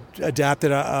I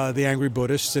adapted The Angry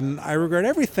Buddhist, and I Regret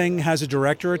Everything has a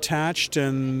director attached,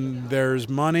 and there's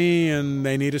money, and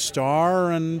they need a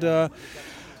star, and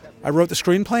I wrote the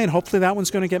screenplay, and hopefully that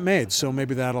one's going to get made. So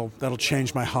maybe that'll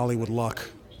change my Hollywood luck.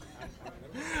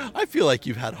 I feel like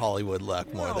you've had Hollywood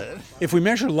luck more than. If we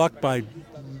measure luck by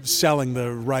selling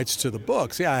the rights to the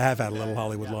books, yeah, I have had a little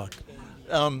Hollywood luck.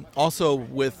 Also,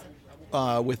 with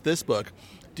this book,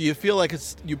 do you feel like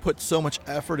you put so much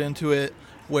effort into it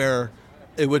where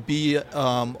it would be, it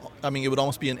would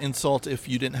almost be an insult if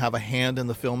you didn't have a hand in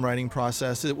the film writing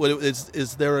process?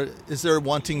 Is there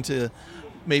wanting to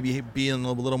maybe be in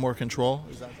a little more control?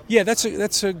 Yeah,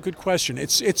 that's a good question.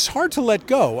 It's hard to let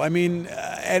go. I mean,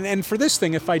 and for this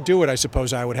thing, if I do it, I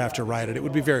suppose I would have to write it. It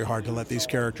would be very hard to let these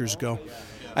characters go,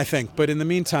 I think. But in the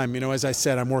meantime, as I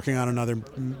said, I'm working on another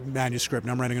manuscript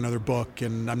and I'm writing another book,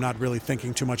 and I'm not really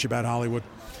thinking too much about Hollywood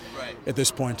at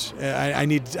this point. I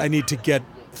need to get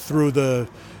through the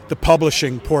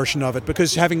publishing portion of it,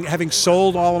 because having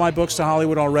sold all of my books to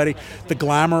Hollywood already, the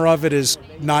glamour of it is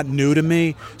not new to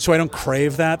me, so I don't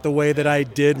crave that the way that I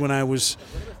did when I was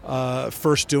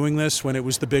first doing this, when it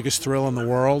was the biggest thrill in the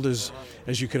world, as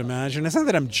you can imagine. It's not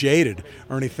that I'm jaded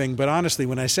or anything, but honestly,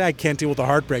 when I say I can't deal with the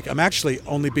heartbreak, I'm actually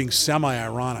only being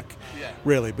semi-ironic,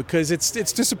 really, because it's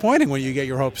disappointing when you get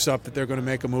your hopes up that they're going to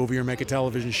make a movie or make a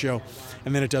television show,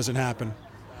 and then it doesn't happen.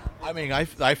 I mean,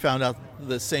 I found out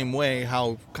the same way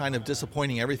how kind of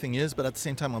disappointing everything is, but at the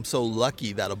same time, I'm so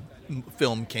lucky that a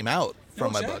film came out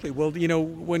from my book. Well,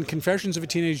 when Confessions of a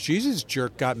Teenage Jesus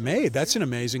Jerk got made, that's an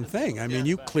amazing thing. I mean,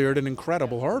 you cleared an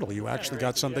incredible hurdle. You actually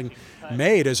got something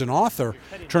made as an author,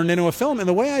 turned into a film. And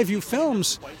the way I view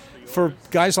films for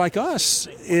guys like us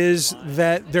is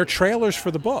that they're trailers for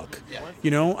the book.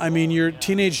 Your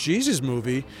Teenage Jesus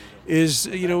movie is,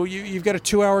 you've got a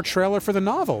 2-hour trailer for the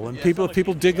novel, and if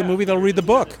people dig the movie, they'll read the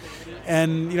book.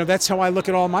 And, that's how I look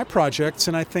at all my projects,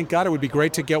 and I think, God, it would be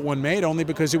great to get one made only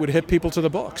because it would hit people to the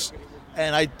books.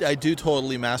 And I do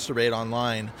totally masturbate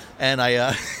online, and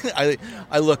I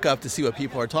I look up to see what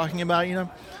people are talking about,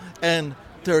 and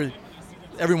they're,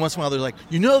 every once in a while they're like,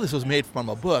 this was made from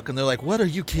a book, and they're like, what, are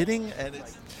you kidding? And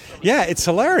it's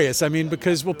hilarious. I mean,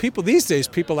 because people these days,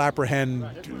 people apprehend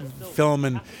film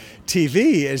and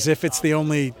TV as if it's the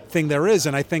only thing there is,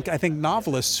 and I think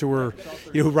novelists who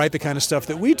write the kind of stuff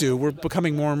that we do, we're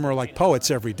becoming more and more like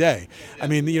poets every day. I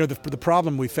mean, the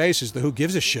problem we face is the who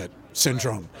gives a shit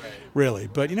syndrome, really.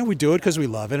 But we do it because we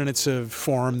love it, and it's a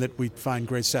form that we find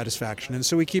great satisfaction in,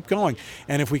 so we keep going.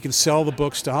 And if we can sell the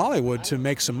books to Hollywood to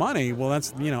make some money, well,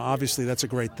 that's obviously that's a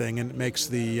great thing, and it makes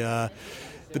the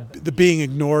being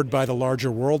ignored by the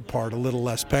larger world part a little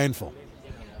less painful.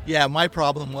 Yeah, my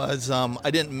problem was I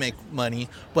didn't make money,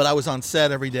 but I was on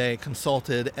set every day,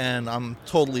 consulted, and I'm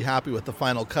totally happy with the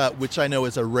final cut, which I know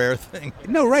is a rare thing.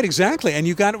 No, right, exactly. And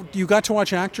you got to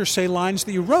watch actors say lines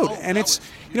that you wrote, and it's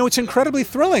incredibly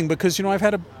thrilling because I've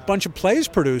had a bunch of plays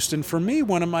produced, and for me,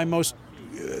 one of my most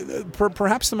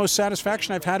perhaps the most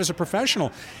satisfaction I've had as a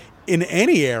professional in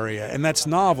any area, and that's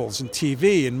novels and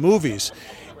TV and movies,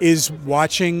 is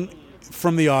watching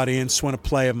from the audience when a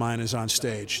play of mine is on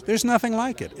stage. There's nothing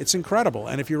like it. It's incredible.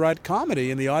 And if you write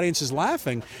comedy and the audience is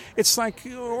laughing, it's like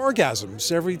orgasms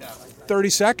every 30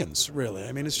 seconds, really.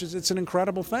 I mean, it's an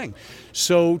incredible thing.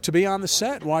 So to be on the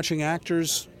set watching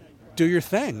actors do your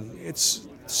thing, it's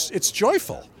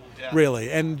joyful,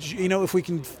 really. And if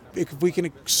we can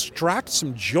extract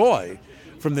some joy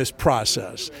from this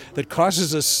process that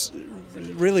causes us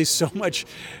really so much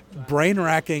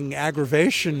brain-racking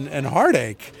aggravation and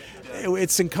heartache,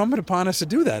 it's incumbent upon us to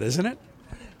do that, isn't it?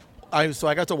 So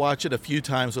I got to watch it a few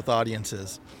times with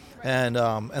audiences, and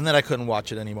then I couldn't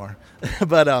watch it anymore.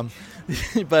 but I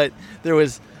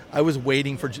was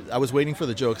waiting for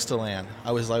the jokes to land.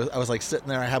 I was like sitting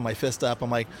there. I had my fist up. I'm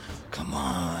like, come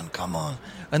on,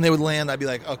 and they would land. I'd be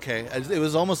like, okay. It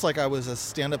was almost like I was a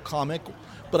stand-up comic,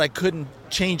 but I couldn't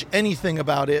change anything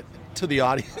about it to the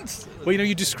audience. Well,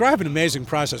 you describe an amazing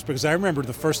process, because I remember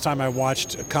the first time I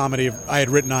watched a comedy I had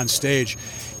written on stage,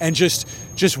 and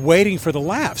just waiting for the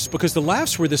laughs, because the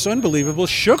laughs were this unbelievable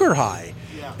sugar high.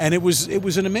 Yeah. And it was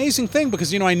an amazing thing,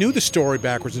 because I knew the story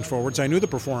backwards and forwards, I knew the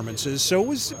performances, so it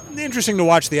was interesting to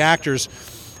watch the actors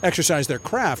exercise their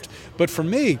craft. But for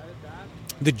me,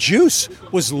 the juice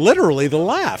was literally the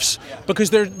laughs, because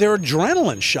they're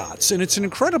adrenaline shots, and it's an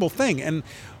incredible thing. And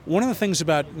one of the things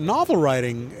about novel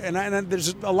writing, and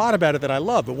there's a lot about it that I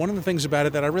love, but one of the things about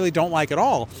it that I really don't like at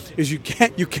all is you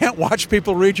can't watch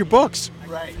people read your books.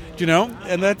 Right.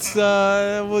 And that's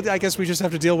I guess we just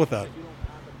have to deal with that.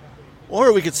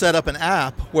 Or we could set up an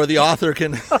app where the author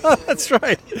can... That's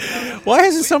right. Why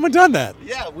hasn't someone done that?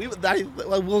 Yeah, we'll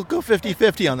go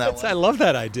 50-50 on that one. I love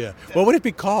that idea. What would it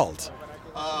be called?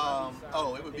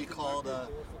 It would be called...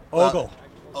 Ogle.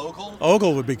 Ogle?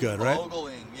 Ogle would be good, right?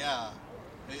 Ogling, yeah.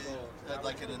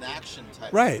 Like an action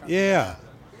type. Right, yeah.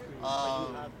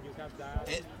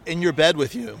 in your bed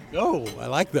with you. Oh, I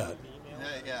like that.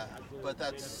 Yeah, but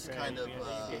that's kind of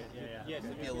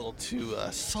maybe a little too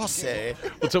saucy.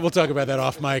 We'll talk about that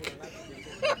off mic.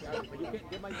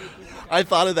 I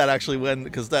thought of that actually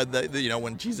because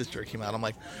when Jesus Jerk came out, I'm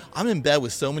like, I'm in bed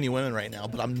with so many women right now,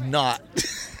 but I'm not.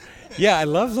 Yeah, I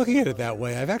love looking at it that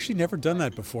way. I've actually never done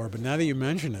that before, but now that you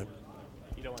mention it.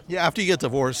 Yeah, after you get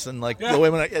divorced and like the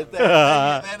women,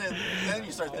 then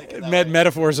you start thinking.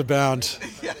 Metaphors abound.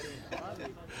 Yeah.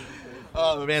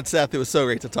 Oh man, Seth, it was so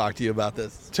great to talk to you about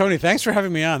this. Tony, thanks for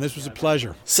having me on. This was a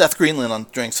pleasure. Seth Greenland on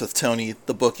Drinks with Tony.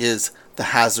 The book is The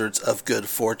Hazards of Good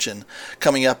Fortune.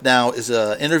 Coming up now is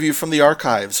an interview from the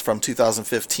archives from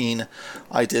 2015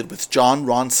 I did with Jon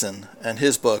Ronson and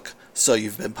his book, So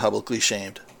You've Been Publicly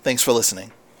Shamed. Thanks for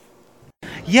listening.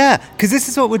 Yeah, because this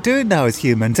is what we're doing now as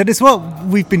humans, and it's what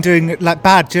we've been doing. Like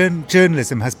bad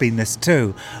journalism has been this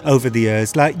too over the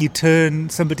years. Like you turn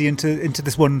somebody into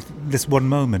this one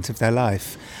moment of their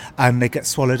life, and they get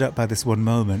swallowed up by this one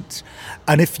moment.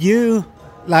 And if you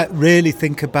like really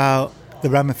think about the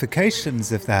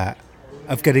ramifications of that,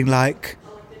 of getting like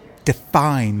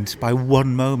defined by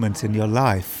one moment in your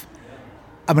life,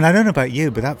 I mean, I don't know about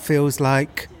you, but that feels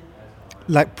like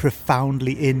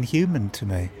profoundly inhuman to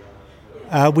me.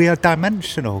 We are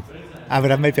dimensional. I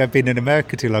mean, maybe I've been in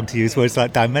America too long to use words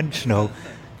like dimensional,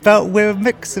 but we're a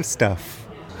mix of stuff.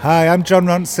 Hi, I'm Jon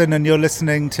Ronson, and you're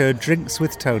listening to Drinks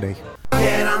with Tony.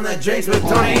 Get on the Drinks with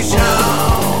Tony show.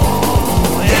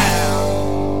 Yeah.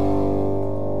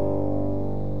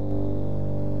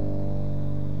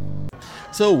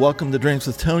 So, welcome to Drinks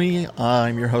with Tony.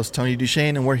 I'm your host, Tony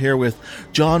Duchesne, and we're here with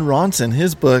Jon Ronson.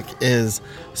 His book is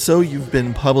So You've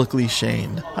Been Publicly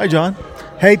Shamed. Hi, John.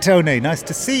 Hey, Tony. Nice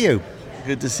to see you.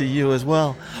 Good to see you as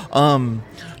well.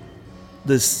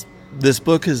 This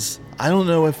book is, I don't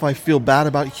know if I feel bad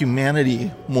about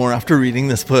humanity more after reading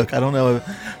this book. I don't know.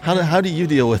 How do you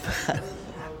deal with that?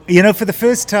 You know, for the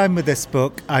first time with this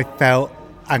book, I felt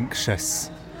anxious.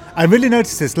 I really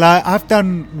noticed this. Like, I've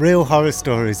done real horror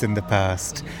stories in the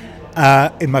past.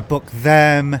 In my book,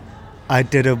 Them, I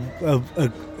did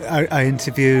I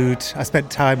interviewed, I spent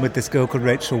time with this girl called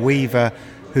Rachel Weaver,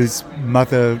 whose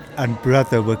mother and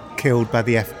brother were killed by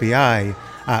the FBI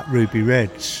at Ruby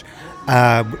Ridge.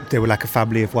 They were like a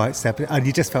family of white separatists, and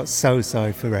you just felt so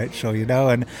sorry for Rachel, you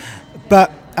know.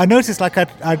 But I noticed, like,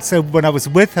 so when I was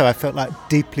with her, I felt like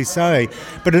deeply sorry.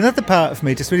 But another part of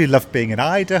me just really loved being in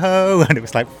Idaho, and it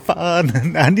was like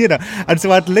fun, and you know. And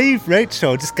so I'd leave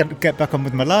Rachel, just get back on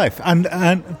with my life.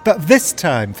 But this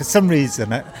time, for some reason,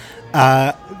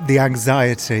 the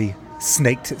anxiety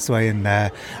snaked its way in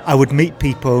there. I would meet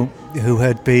people who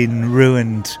had been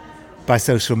ruined by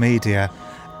social media.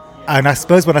 And I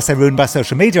suppose when I say ruined by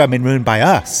social media, I mean ruined by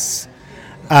us.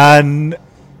 And,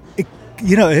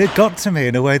 it got to me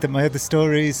in a way that my other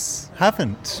stories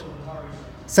haven't.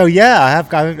 So, yeah,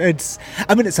 it's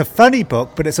a funny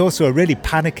book, but it's also a really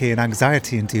panicky and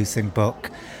anxiety-inducing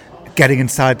book. Getting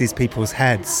inside these people's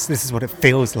heads. This is what it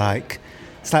feels like.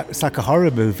 It's like a horror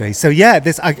movie. So yeah,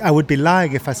 I would be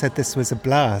lying if I said this was a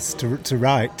blast to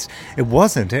write. It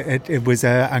wasn't. It was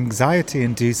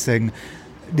anxiety-inducing,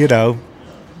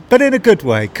 but in a good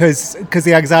way, because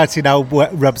the anxiety now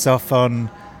rubs off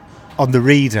on the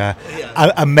reader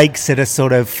and makes it a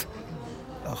sort of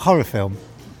horror film.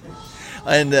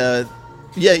 And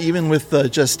even with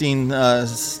Justine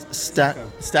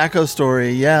Stacco's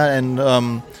story,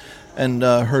 and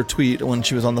her tweet when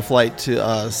she was on the flight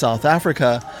to South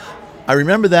Africa, I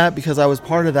remember that because I was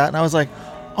part of that, and I was like,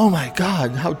 oh my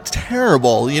God, how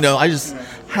terrible. I just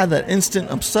had that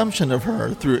instant assumption of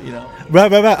her through,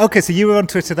 Right. Okay, so you were on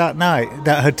Twitter that night,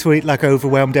 that her tweet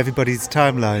overwhelmed everybody's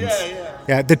timelines.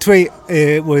 Yeah, the tweet,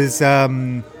 it was,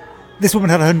 this woman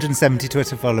had 170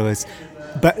 Twitter followers,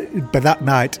 but that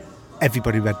night,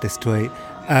 everybody read this tweet.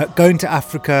 Going to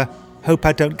Africa, hope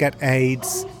I don't get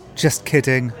AIDS. Just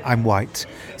kidding, I'm white.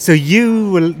 So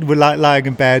you were like lying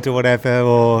in bed or whatever,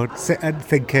 or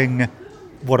thinking,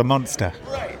 what a monster.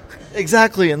 Right.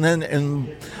 Exactly.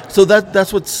 And so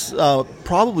that's what's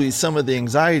probably some of the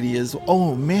anxiety is,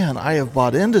 oh man, I have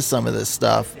bought into some of this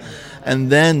stuff.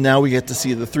 And then now we get to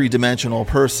see the three-dimensional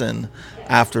person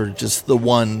after just the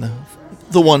one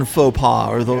faux pas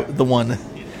or the one.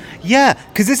 Yeah,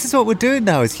 because this is what we're doing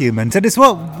now as humans, and it's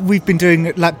what we've been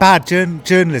doing. Like bad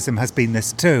journalism has been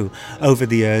this too over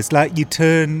the years. Like you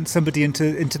turn somebody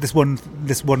into this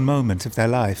one moment of their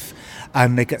life,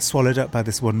 and they get swallowed up by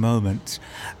this one moment.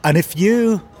 And if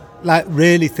you like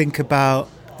really think about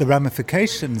the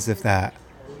ramifications of that,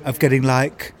 of getting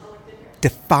like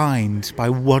defined by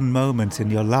one moment in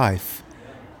your life,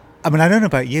 I mean, I don't know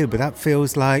about you, but that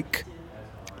feels like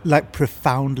like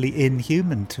profoundly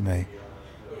inhuman to me.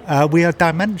 We are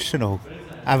dimensional.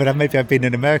 I mean, maybe I've been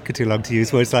in America too long to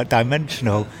use words like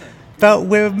dimensional, but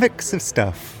we're a mix of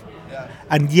stuff.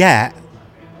 And yet,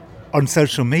 on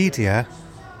social media,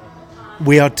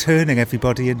 we are turning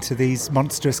everybody into these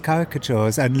monstrous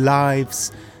caricatures, and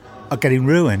lives are getting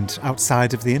ruined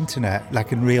outside of the internet,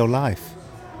 like in real life.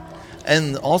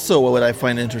 And also, what I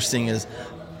find interesting is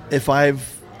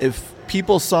if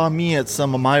people saw me at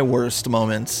some of my worst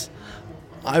moments,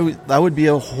 I would be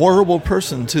a horrible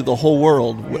person to the whole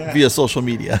world via social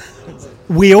media.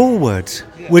 We all would,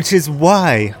 which is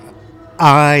why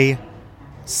I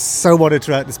so wanted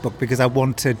to write this book, because I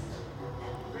wanted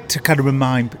to kind of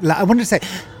I wanted to say,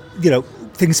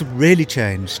 things have really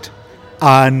changed,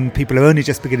 and people are only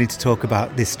just beginning to talk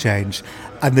about this change,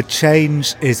 and the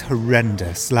change is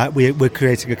horrendous. Like we're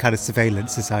creating a kind of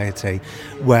surveillance society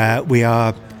where we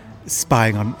are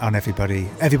spying on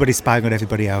everybody's spying on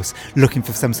everybody else, looking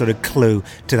for some sort of clue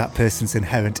to that person's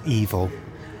inherent evil.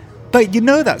 But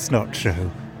that's not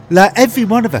true. Like every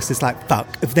one of us is like, fuck,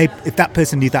 if that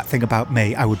person knew that thing about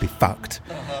me, I would be fucked.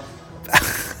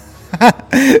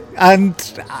 And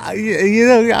I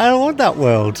don't want that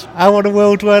world. I want a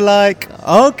world where, like,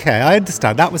 okay, I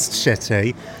understand that was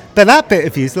shitty, but that bit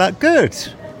of you's like good.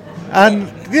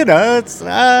 And it's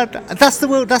that's the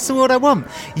world. That's the world I want.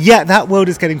 Yet that world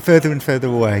is getting further and further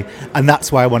away, and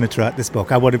that's why I wanted to write this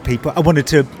book. I wanted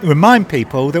to remind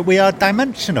people that we are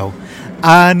dimensional,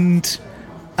 and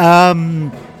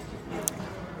being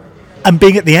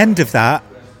at the end of that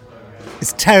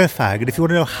is terrifying. And if you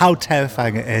want to know how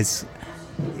terrifying it is,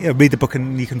 read the book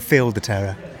and you can feel the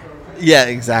terror. Yeah,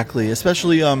 exactly.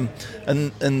 Especially and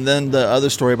then the other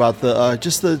story about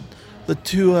the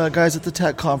two guys at the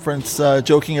tech conference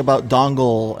joking about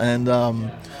Dongle, and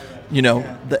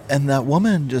and that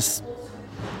woman just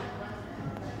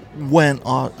went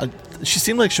off. She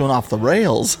seemed like she went off the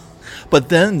rails, but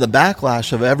then the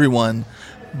backlash of everyone,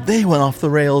 they went off the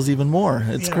rails even more.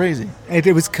 It's crazy.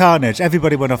 It was carnage.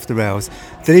 Everybody went off the rails.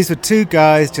 These were two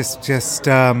guys just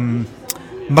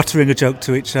muttering a joke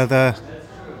to each other.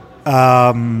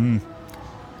 About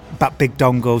big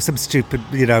dongle, some stupid,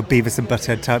 Beavis and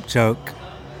Butthead type joke.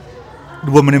 The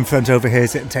woman in front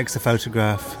overhears it and takes a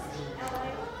photograph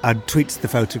and tweets the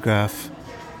photograph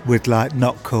with, like,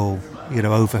 not cool,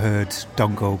 overheard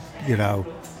dongle,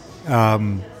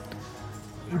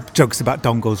 jokes about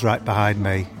dongles right behind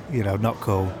me, not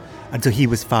cool, until he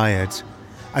was fired.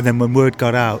 And then when word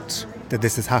got out that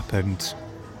this has happened,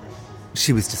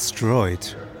 she was destroyed.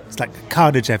 It's like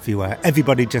carnage everywhere.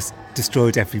 Everybody just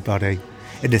destroyed everybody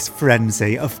in this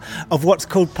frenzy of what's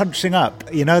called punching up.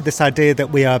 This idea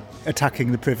that we are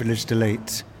attacking the privileged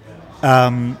elite.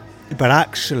 But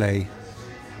actually,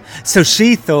 so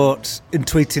she thought in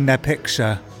tweeting their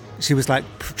picture, she was like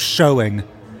showing,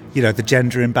 the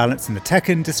gender imbalance in the tech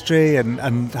industry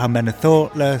and how men are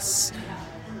thoughtless.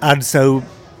 And so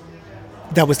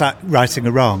that was like righting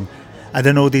a wrong. And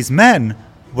then all these men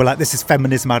were like, this is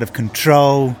feminism out of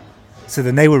control. So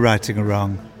then they were righting a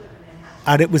wrong.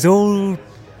 And it was all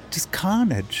just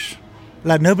carnage.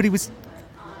 Like nobody was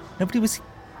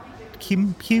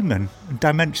human and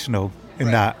dimensional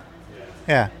in that.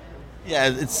 Yeah.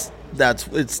 Yeah, it's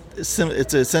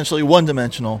essentially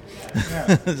one-dimensional.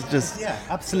 Yeah. It's just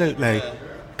absolutely.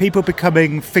 People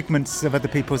becoming figments of other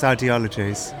people's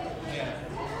ideologies.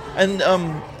 And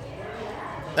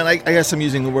I guess I'm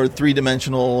using the word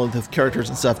three-dimensional of characters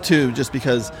and stuff too, just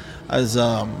because as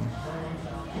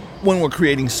when we're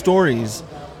creating stories,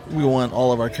 we want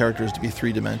all of our characters to be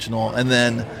three-dimensional, and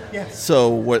then so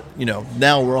what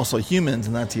now we're also humans,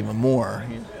 and that's even more.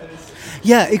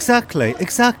 Yeah, exactly.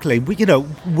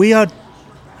 We are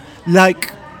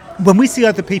like, when we see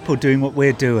other people doing what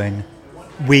we're doing,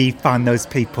 we find those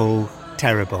people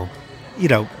terrible.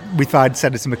 We find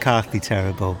Senator McCarthy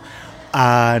terrible,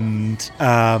 and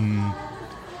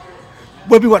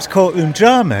when we watch courtroom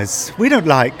dramas, we don't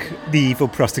like the evil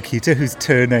prosecutor who's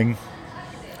turning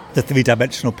the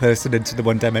three-dimensional person into the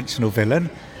one-dimensional villain.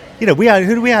 Who do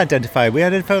we identify? We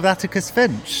identify with Atticus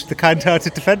Finch, the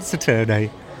kind-hearted defence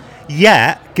attorney.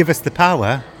 Yet, give us the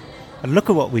power, and look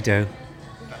at what we do.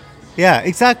 Yeah,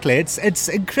 exactly. It's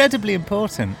incredibly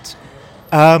important.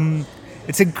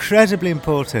 It's incredibly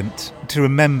important to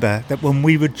remember that when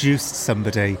we reduce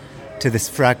somebody to this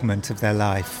fragment of their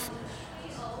life,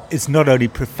 it's not only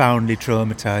profoundly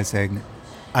traumatizing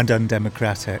and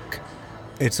undemocratic,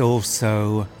 it's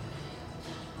also,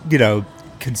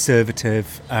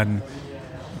 conservative and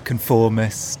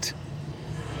conformist.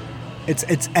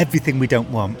 It's everything we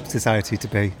don't want society to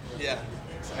be. Yeah.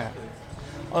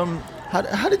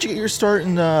 How did you get your start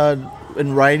in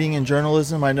in writing and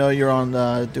journalism? I know you're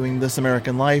on doing This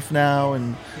American Life now,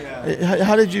 and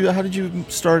how did you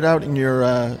start out in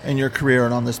your career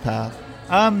and on this path?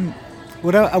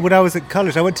 When I was at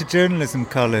college, I went to journalism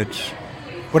college.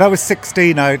 When I was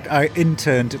 16, I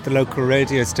interned at the local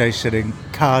radio station in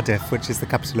Cardiff, which is the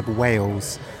capital of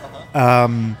Wales.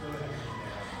 And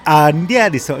yeah,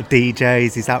 these sort of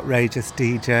DJs, these outrageous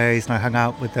DJs, and I hung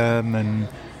out with them, and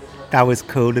that was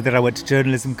cool. And then I went to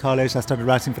journalism college. I started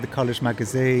writing for the college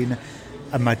magazine,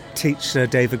 and my teacher,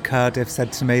 David Cardiff,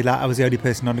 said to me, like, I was the only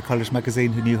person on the college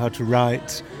magazine who knew how to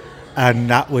write, and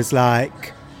that was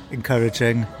like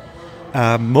encouraging,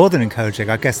 more than encouraging.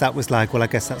 I guess that was like, well, I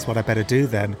guess that's what I better do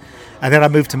then. And then I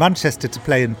moved to Manchester to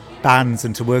play in bands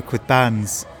and to work with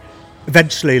bands.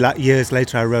 Eventually, like years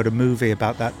later, I wrote a movie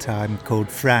about that time called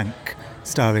Frank,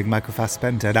 starring Michael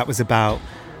Fassbender. That was about,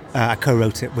 I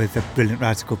co-wrote it with a brilliant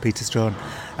writer called Peter Strawn,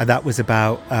 and that was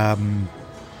about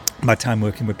my time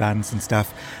working with bands and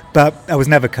stuff. But I was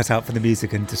never cut out for the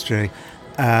music industry.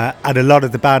 And a lot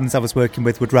of the bands I was working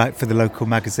with would write for the local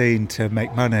magazine to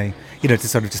make money, to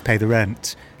sort of just pay the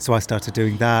rent. So I started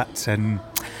doing that, and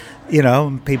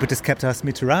people just kept asking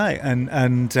me to write,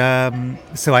 and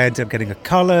so I ended up getting a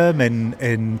column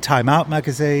in Time Out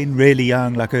magazine, really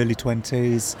young, like early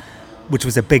 20s, which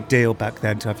was a big deal back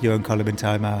then to have your own column in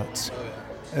Time Out.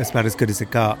 It's about as good as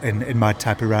it got in my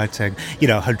type of writing.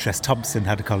 Hunter S. Thompson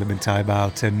had a column in Time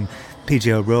Out, and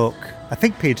P.G. O'Rourke,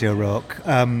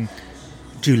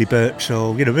 Julie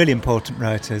Burchell, really important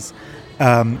writers.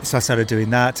 So I started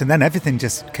doing that, and then everything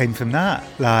just came from that.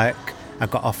 Like, I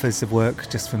got offers of work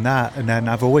just from that, and then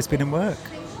I've always been in work.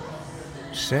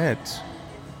 Shit.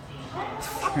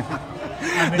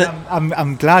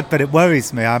 I'm glad, but it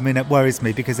worries me. It worries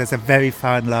me because there's a very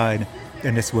fine line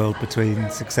in this world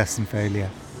between success and failure.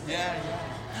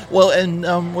 Well,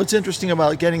 and what's interesting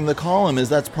about getting the column is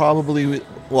that's probably,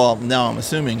 well, now I'm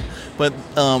assuming, but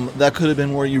that could have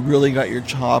been where you really got your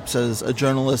chops as a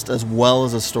journalist as well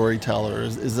as a storyteller.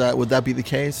 Would that be the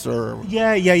case? Or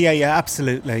Yeah,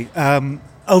 absolutely.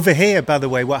 Over here, by the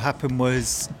way, what happened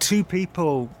was two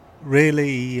people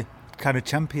really kind of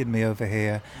championed me over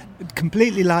here,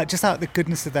 completely just out of the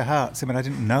goodness of their hearts. I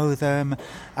didn't know them,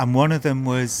 and one of them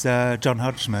was John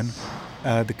Hodgman,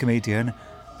 the comedian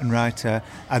and writer,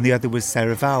 and the other was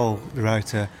Sarah Vowell, the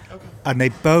writer. Okay. And they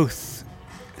both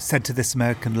said to This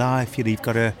American Life, you've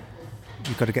got to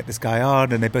get this guy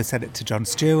on, and they both said it to Jon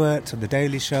Stewart on The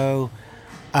Daily Show,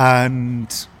 and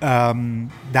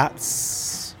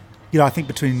that's, I think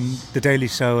between The Daily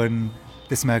Show and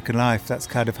This American Life, that's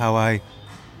kind of how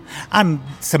and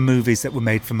some movies that were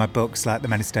made from my books, like The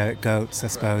Men Who Stare at Goats, I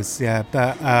suppose, yeah,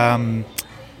 but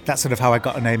that's sort of how I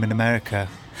got a name in America.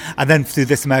 And then through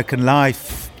This American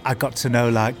Life, I got to know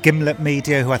like Gimlet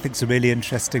Media, who I think is a really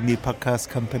interesting new podcast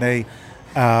company.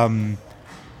 But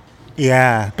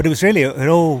it was really, it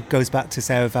all goes back to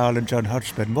Sarah Vowell and John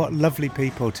Hodgman. What lovely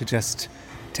people to just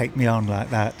take me on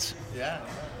like that. Yeah.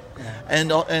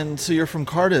 And so you're from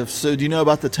Cardiff, so do you know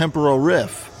about the temporal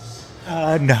riff?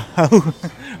 No.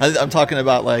 I'm talking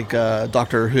about like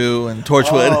Doctor Who and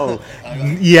Torchwood. Oh,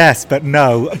 yes, but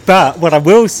no. But what I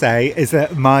will say is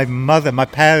that my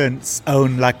parents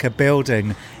own like a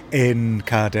building in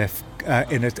Cardiff,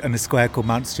 in a square called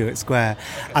Mount Stuart Square.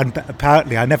 And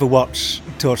apparently, I never watch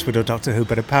Torchwood or Doctor Who,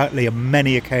 but apparently on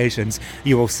many occasions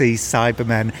you will see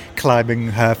Cybermen climbing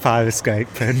her fire escape.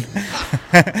 And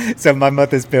so my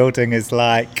mother's building is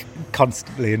like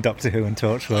constantly in Doctor Who and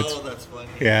Torchwood. Oh, that's funny.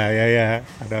 Yeah,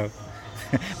 I know.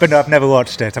 But no, I've never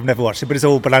watched it,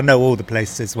 but I know all the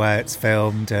places where it's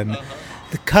filmed. And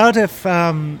the Cardiff,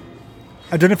 I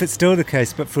don't know if it's still the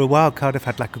case, but for a while Cardiff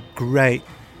had like a great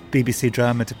BBC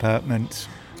drama department,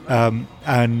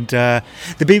 and the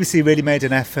BBC really made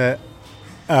an effort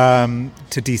to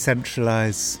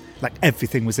decentralise. Like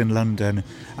everything was in London,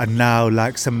 and now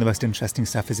like some of the most interesting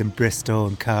stuff is in Bristol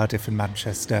and Cardiff and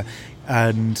Manchester.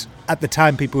 And at the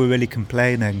time, people were really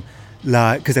complaining,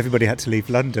 like, because everybody had to leave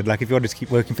London. Like if you wanted to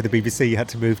keep working for the BBC, you had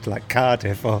to move to like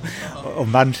Cardiff or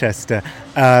Manchester.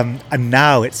 And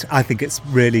now I think it's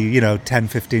really, 10,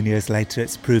 15 years later,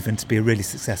 it's proven to be a really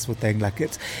successful thing. Like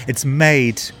it's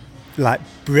made like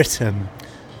Britain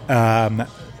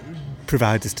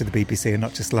providers to the BBC and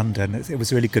not just London. It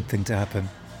was a really good thing to happen.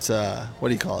 It's what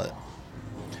do you call it?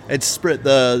 It's spread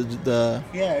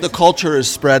the culture is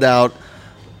spread out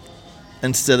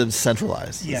instead of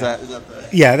centralized. Yeah.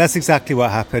 Yeah, that's exactly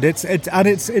what happened.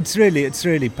 It's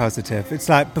really positive. It's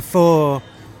like before,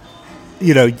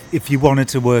 if you wanted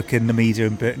to work in the media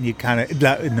in Britain, you kind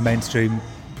of in the mainstream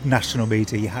national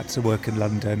media, you had to work in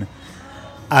London,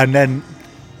 and then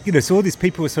so all these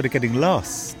people were sort of getting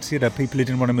lost. People who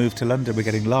didn't want to move to London were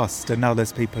getting lost, and now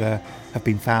those people have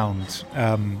been found,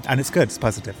 and it's good. It's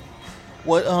positive.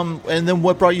 What and then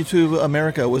what brought you to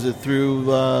America? Was it through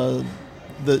the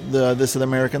This Is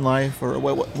American Life, or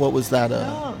what was that?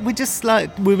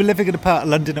 We were living in a part of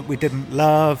London that we didn't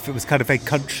love. It was kind of very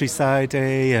countryside-y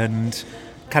and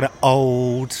kind of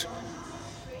old,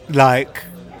 like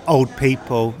old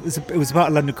people. It was a part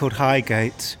of London called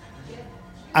Highgate,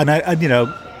 and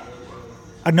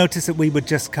I noticed that we would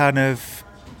just kind of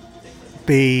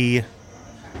be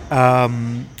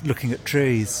looking at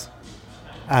trees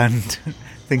and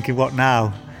thinking, what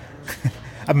now?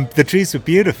 The trees were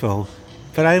beautiful,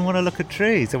 but I didn't want to look at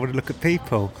trees. I wanted to look at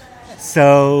people.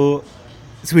 So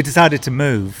we decided to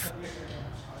move.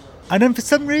 And then for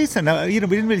some reason, we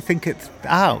didn't really think it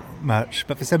out much,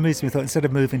 but for some reason we thought instead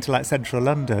of moving to like central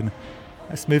London,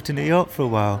 let's move to New York for a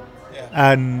while. Yeah.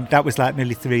 And that was like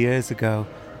nearly 3 years ago.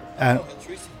 That's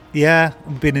recent. Yeah,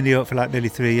 I've been in New York for like nearly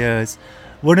 3 years.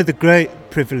 One of the great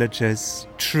privileges,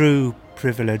 true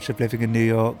privilege of living in New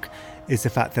York is the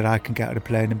fact that I can get on a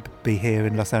plane and be here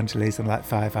in Los Angeles in like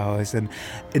 5 hours. And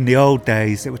in the old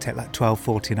days, it would take like 12,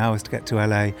 14 hours to get to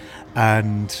LA.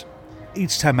 And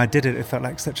each time I did it, it felt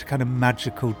like such a kind of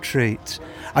magical treat.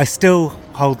 I still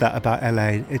hold that about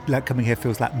LA. Like coming here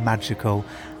feels like magical.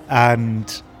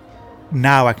 And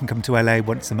now I can come to LA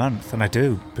once a month, and I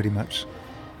do pretty much.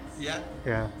 Yeah.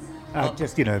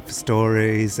 Just, for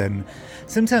stories, and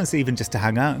sometimes even just to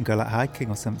hang out and go like hiking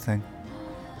or something.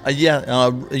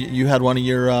 You had one of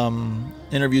your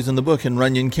interviews in the book in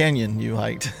Runyon Canyon. You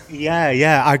hiked.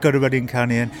 Yeah. I go to Runyon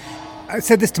Canyon. I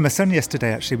said this to my son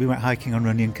yesterday, actually. We went hiking on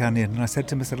Runyon Canyon, and I said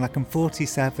to my son, like, I'm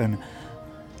 47.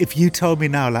 If you told me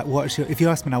now, like, if you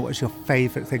asked me now, what is your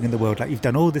favourite thing in the world? Like, you've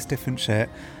done all this different shit.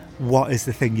 What is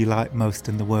the thing you like most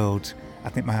in the world? I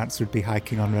think my answer would be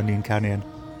hiking on Runyon Canyon.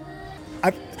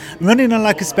 Running I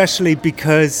like especially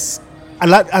because I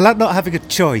like not having a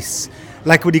choice.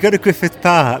 Like when you go to Griffith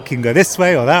Park, you can go this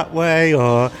way or that way,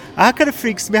 or that kind of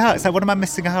freaks me out. It's like, what am I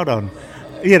missing out on?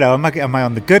 Am I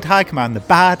on the good hike? Am I on the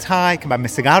bad hike? Am I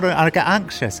missing out on it? And I get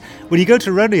anxious. When you go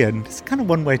to Runyon, it's kind of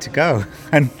one way to go,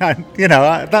 and I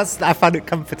find it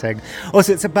comforting.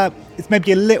 Also, it's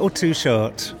maybe a little too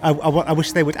short. I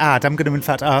wish they would add. I'm going to in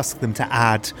fact ask them to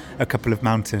add a couple of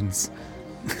mountains.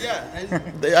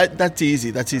 Yeah, that's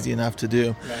easy. That's easy enough to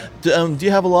do. Right. Do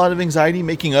you have a lot of anxiety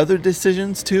making other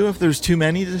decisions too, if there's too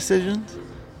many decisions?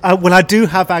 Well, I do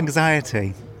have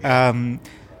anxiety.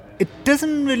 It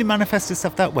doesn't really manifest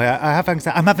itself that way. I have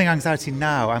anxiety. I'm having anxiety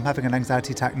now. I'm having an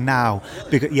anxiety attack now.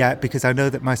 Because I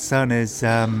know that my son is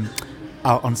out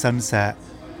on Sunset,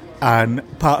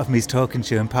 and part of me's talking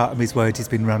to you, and part of me's worried he's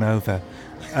been run over.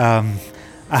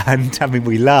 And I mean,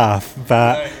 we laugh,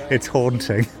 but it's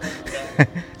haunting.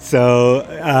 So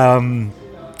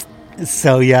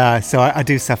I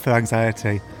do suffer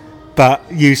anxiety, but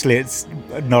usually it's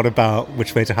not about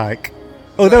which way to hike.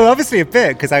 Although obviously a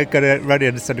bit, because I got to run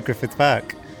in to Griffith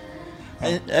Park.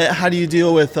 And how do you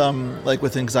deal with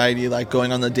with anxiety, like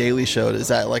going on the Daily Show? Is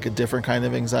that like a different kind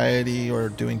of anxiety, or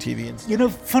doing TV and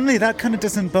stuff? Funnily, that kind of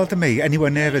doesn't bother me anywhere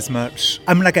near as much.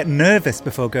 I mean, I get nervous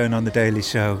before going on the Daily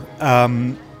Show.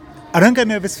 I don't get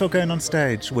nervous before going on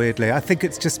stage, weirdly. I think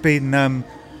it's just been,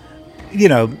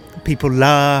 people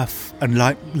laugh and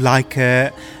like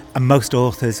it, and most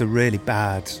authors are really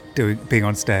bad being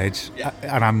on stage,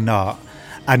 and I'm not.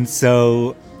 And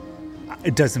so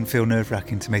it doesn't feel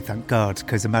nerve-wracking to me, thank God,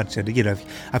 because imagine,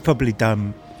 I've probably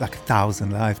done like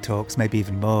 1,000 live talks, maybe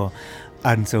even more.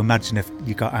 And so imagine if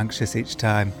you got anxious each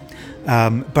time.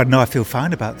 But no, I feel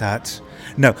fine about that.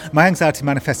 No, my anxiety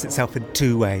manifests itself in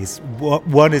two ways.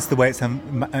 One is the way it's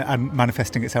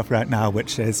manifesting itself right now,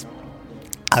 which is,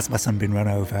 has my son been run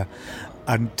over?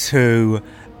 And two,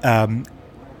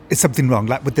 is something wrong?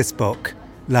 Like with this book,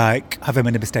 like, have I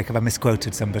made a mistake? Have I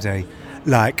misquoted somebody?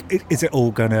 Like, is it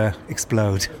all going to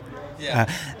explode? Yeah.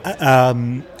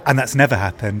 And that's never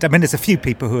happened. I mean, there's a few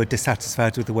people who are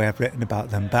dissatisfied with the way I've written about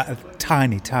them, but a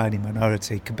tiny, tiny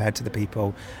minority compared to the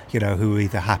people, who are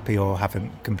either happy or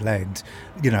haven't complained,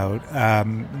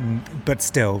 but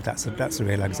still, that's a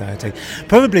real anxiety.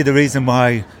 Probably the reason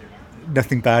why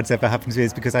nothing bad's ever happened to me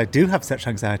is because I do have such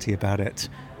anxiety about it.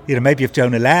 Maybe if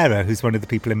Jonah Lehrer, who's one of the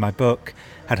people in my book,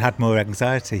 had more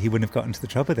anxiety, he wouldn't have got into the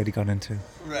trouble that he got into.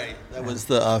 Right. That was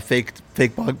the fake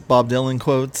Bob Dylan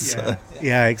quotes.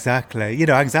 Yeah, exactly.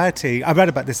 Anxiety, I read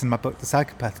about this in my book, The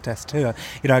Psychopath Test, too.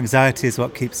 Anxiety is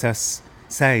what keeps us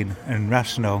sane and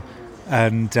rational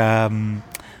and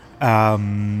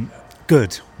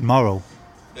good, moral.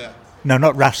 Yeah. No,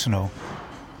 not rational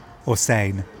or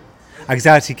sane.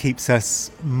 Anxiety keeps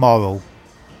us moral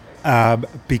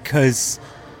because,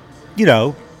 you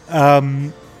know,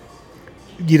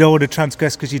 you don't want to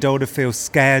transgress because you don't want to feel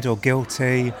scared or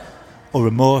guilty or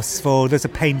remorseful. Those are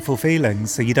painful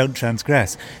feelings, so you don't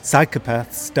transgress.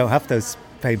 Psychopaths don't have those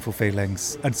painful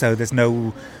feelings, and so there's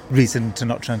no reason to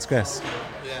not transgress.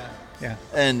 Yeah.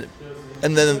 And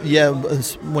then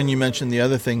when you mentioned the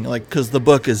other thing, like, because the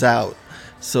book is out,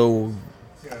 so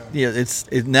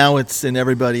now it's in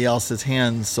everybody else's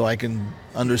hands, so I can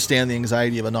understand the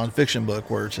anxiety of a nonfiction book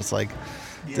where it's just like,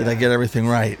 did I get everything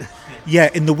right?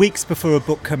 Yeah, in the weeks before a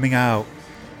book coming out,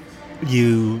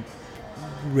 I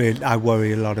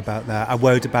worry a lot about that. I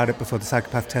worried about it before the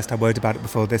psychopath test. I worried about it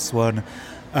before this one.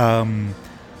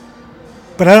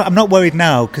 But I'm not worried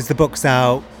now because the book's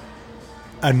out,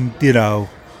 and you know,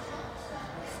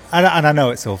 and I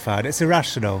know it's all fine. It's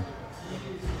irrational.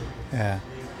 Yeah.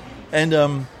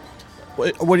 And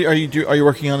what are you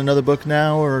working on another book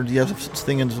now, or do you have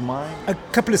something in mind? A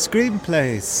couple of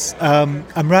screenplays.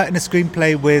 I'm writing a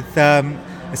screenplay with a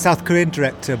South Korean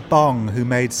director, Bong, who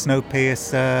made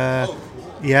Snowpiercer.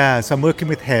 Yeah, so I'm working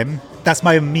with him. That's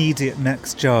my immediate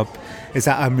next job, is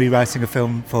that I'm rewriting a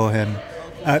film for him.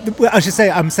 I should say,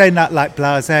 I'm saying that like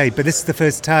blasé, but this is the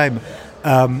first time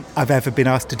I've ever been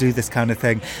asked to do this kind of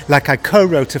thing. Like, I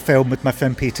co-wrote a film with my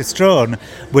friend Peter Strawn,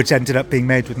 which ended up being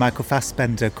made with Michael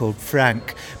Fassbender, called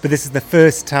Frank. But this is the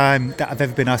first time that I've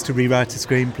ever been asked to rewrite a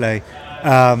screenplay.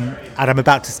 And I'm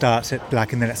about to start it,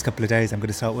 like in the next couple of days. I'm going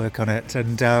to start work on it.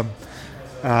 And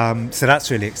so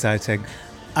that's really exciting.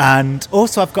 And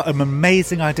also I've got an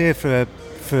amazing idea for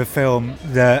a film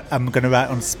that I'm going to write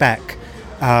on spec.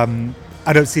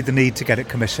 I don't see the need to get it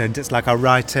commissioned. It's like, I'll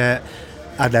write it,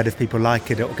 and then if people like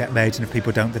it, it'll get made, and if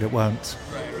people don't, then it won't.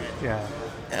 Yeah.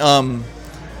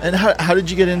 And how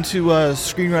did you get into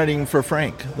screenwriting for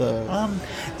Frank?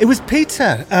 It was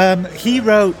Peter. He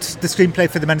wrote the screenplay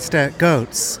for The Men Who Stare at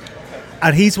Goats,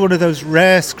 and he's one of those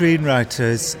rare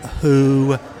screenwriters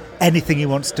who anything he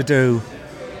wants to do,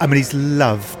 I mean, he's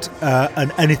loved,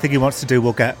 and anything he wants to do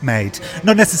will get made.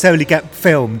 Not necessarily get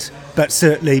filmed, but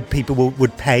certainly people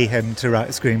would pay him to write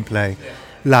a screenplay.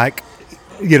 Like,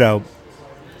 you know,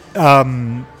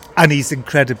 and he's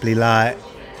incredibly, like,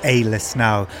 A-list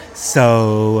now.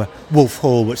 So Wolf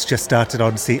Hall, which just started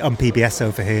on PBS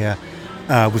over here,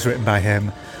 was written by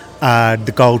him.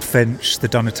 The Goldfinch, the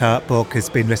Donna Tartt book, has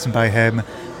been written by him.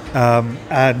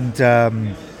 And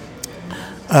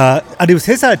it was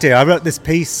his idea. I wrote this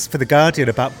piece for The Guardian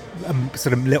about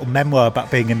sort of little memoir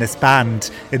about being in this band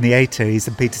in the 80s,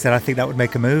 and Peter said, I think that would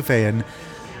make a movie. And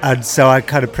so I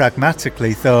kind of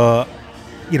pragmatically thought,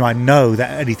 you know, I know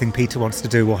that anything Peter wants to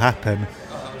do will happen.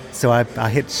 So I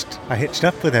hitched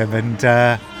up with him, and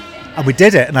we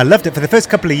did it, and I loved it. For the first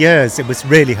couple of years, it was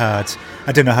really hard.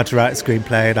 I didn't know how to write a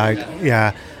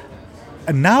screenplay,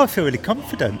 and now I feel really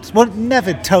confident. Well,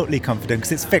 never totally confident,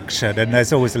 because it's fiction and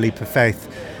there's always a leap of faith.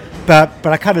 But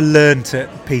I kind of learned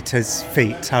at Peter's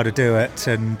feet how to do it,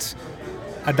 and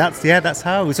that's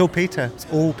how. It was all Peter. It's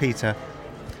all Peter.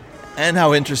 And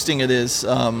how interesting it is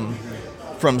from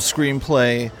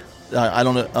screenplay. I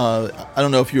don't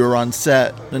know if you were on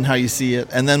set and how you see it,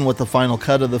 and then what the final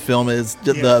cut of the film is,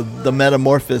 the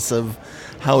metamorphosis of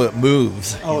how it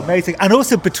moves. Oh, amazing. And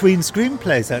also between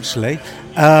screenplays, actually.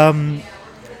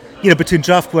 Between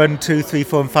draft 1, 2, 3,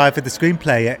 4, and 5 of the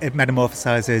screenplay, it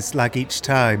metamorphosizes like each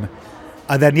time.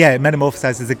 And then, it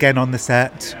metamorphosizes again on the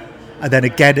set, and then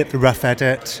again at the rough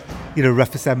edit,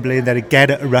 rough assembly, and then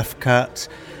again at a rough cut.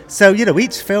 So,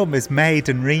 each film is made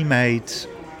and remade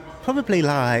probably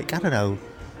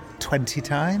 20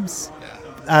 times.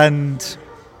 And,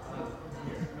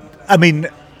 I mean,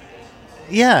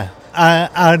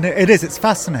 and it's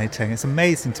fascinating. It's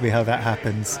amazing to me how that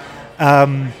happens.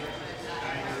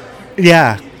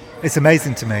 It's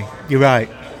amazing to me. You're right.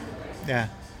 Yeah.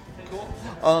 Cool.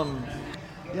 I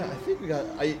think we got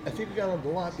a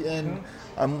lot, and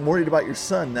I'm worried about your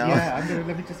son now. Yeah,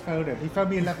 let me just phone him. He phoned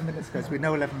me 11 minutes ago, so we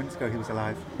know 11 minutes ago he was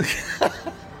alive.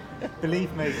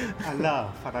 Believe me, I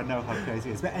laugh, and I know how crazy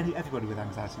it is. But everybody with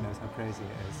anxiety knows how crazy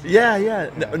it is.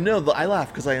 Yeah. No, I laugh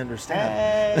because I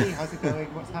understand. Hey, how's it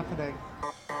going? What's happening?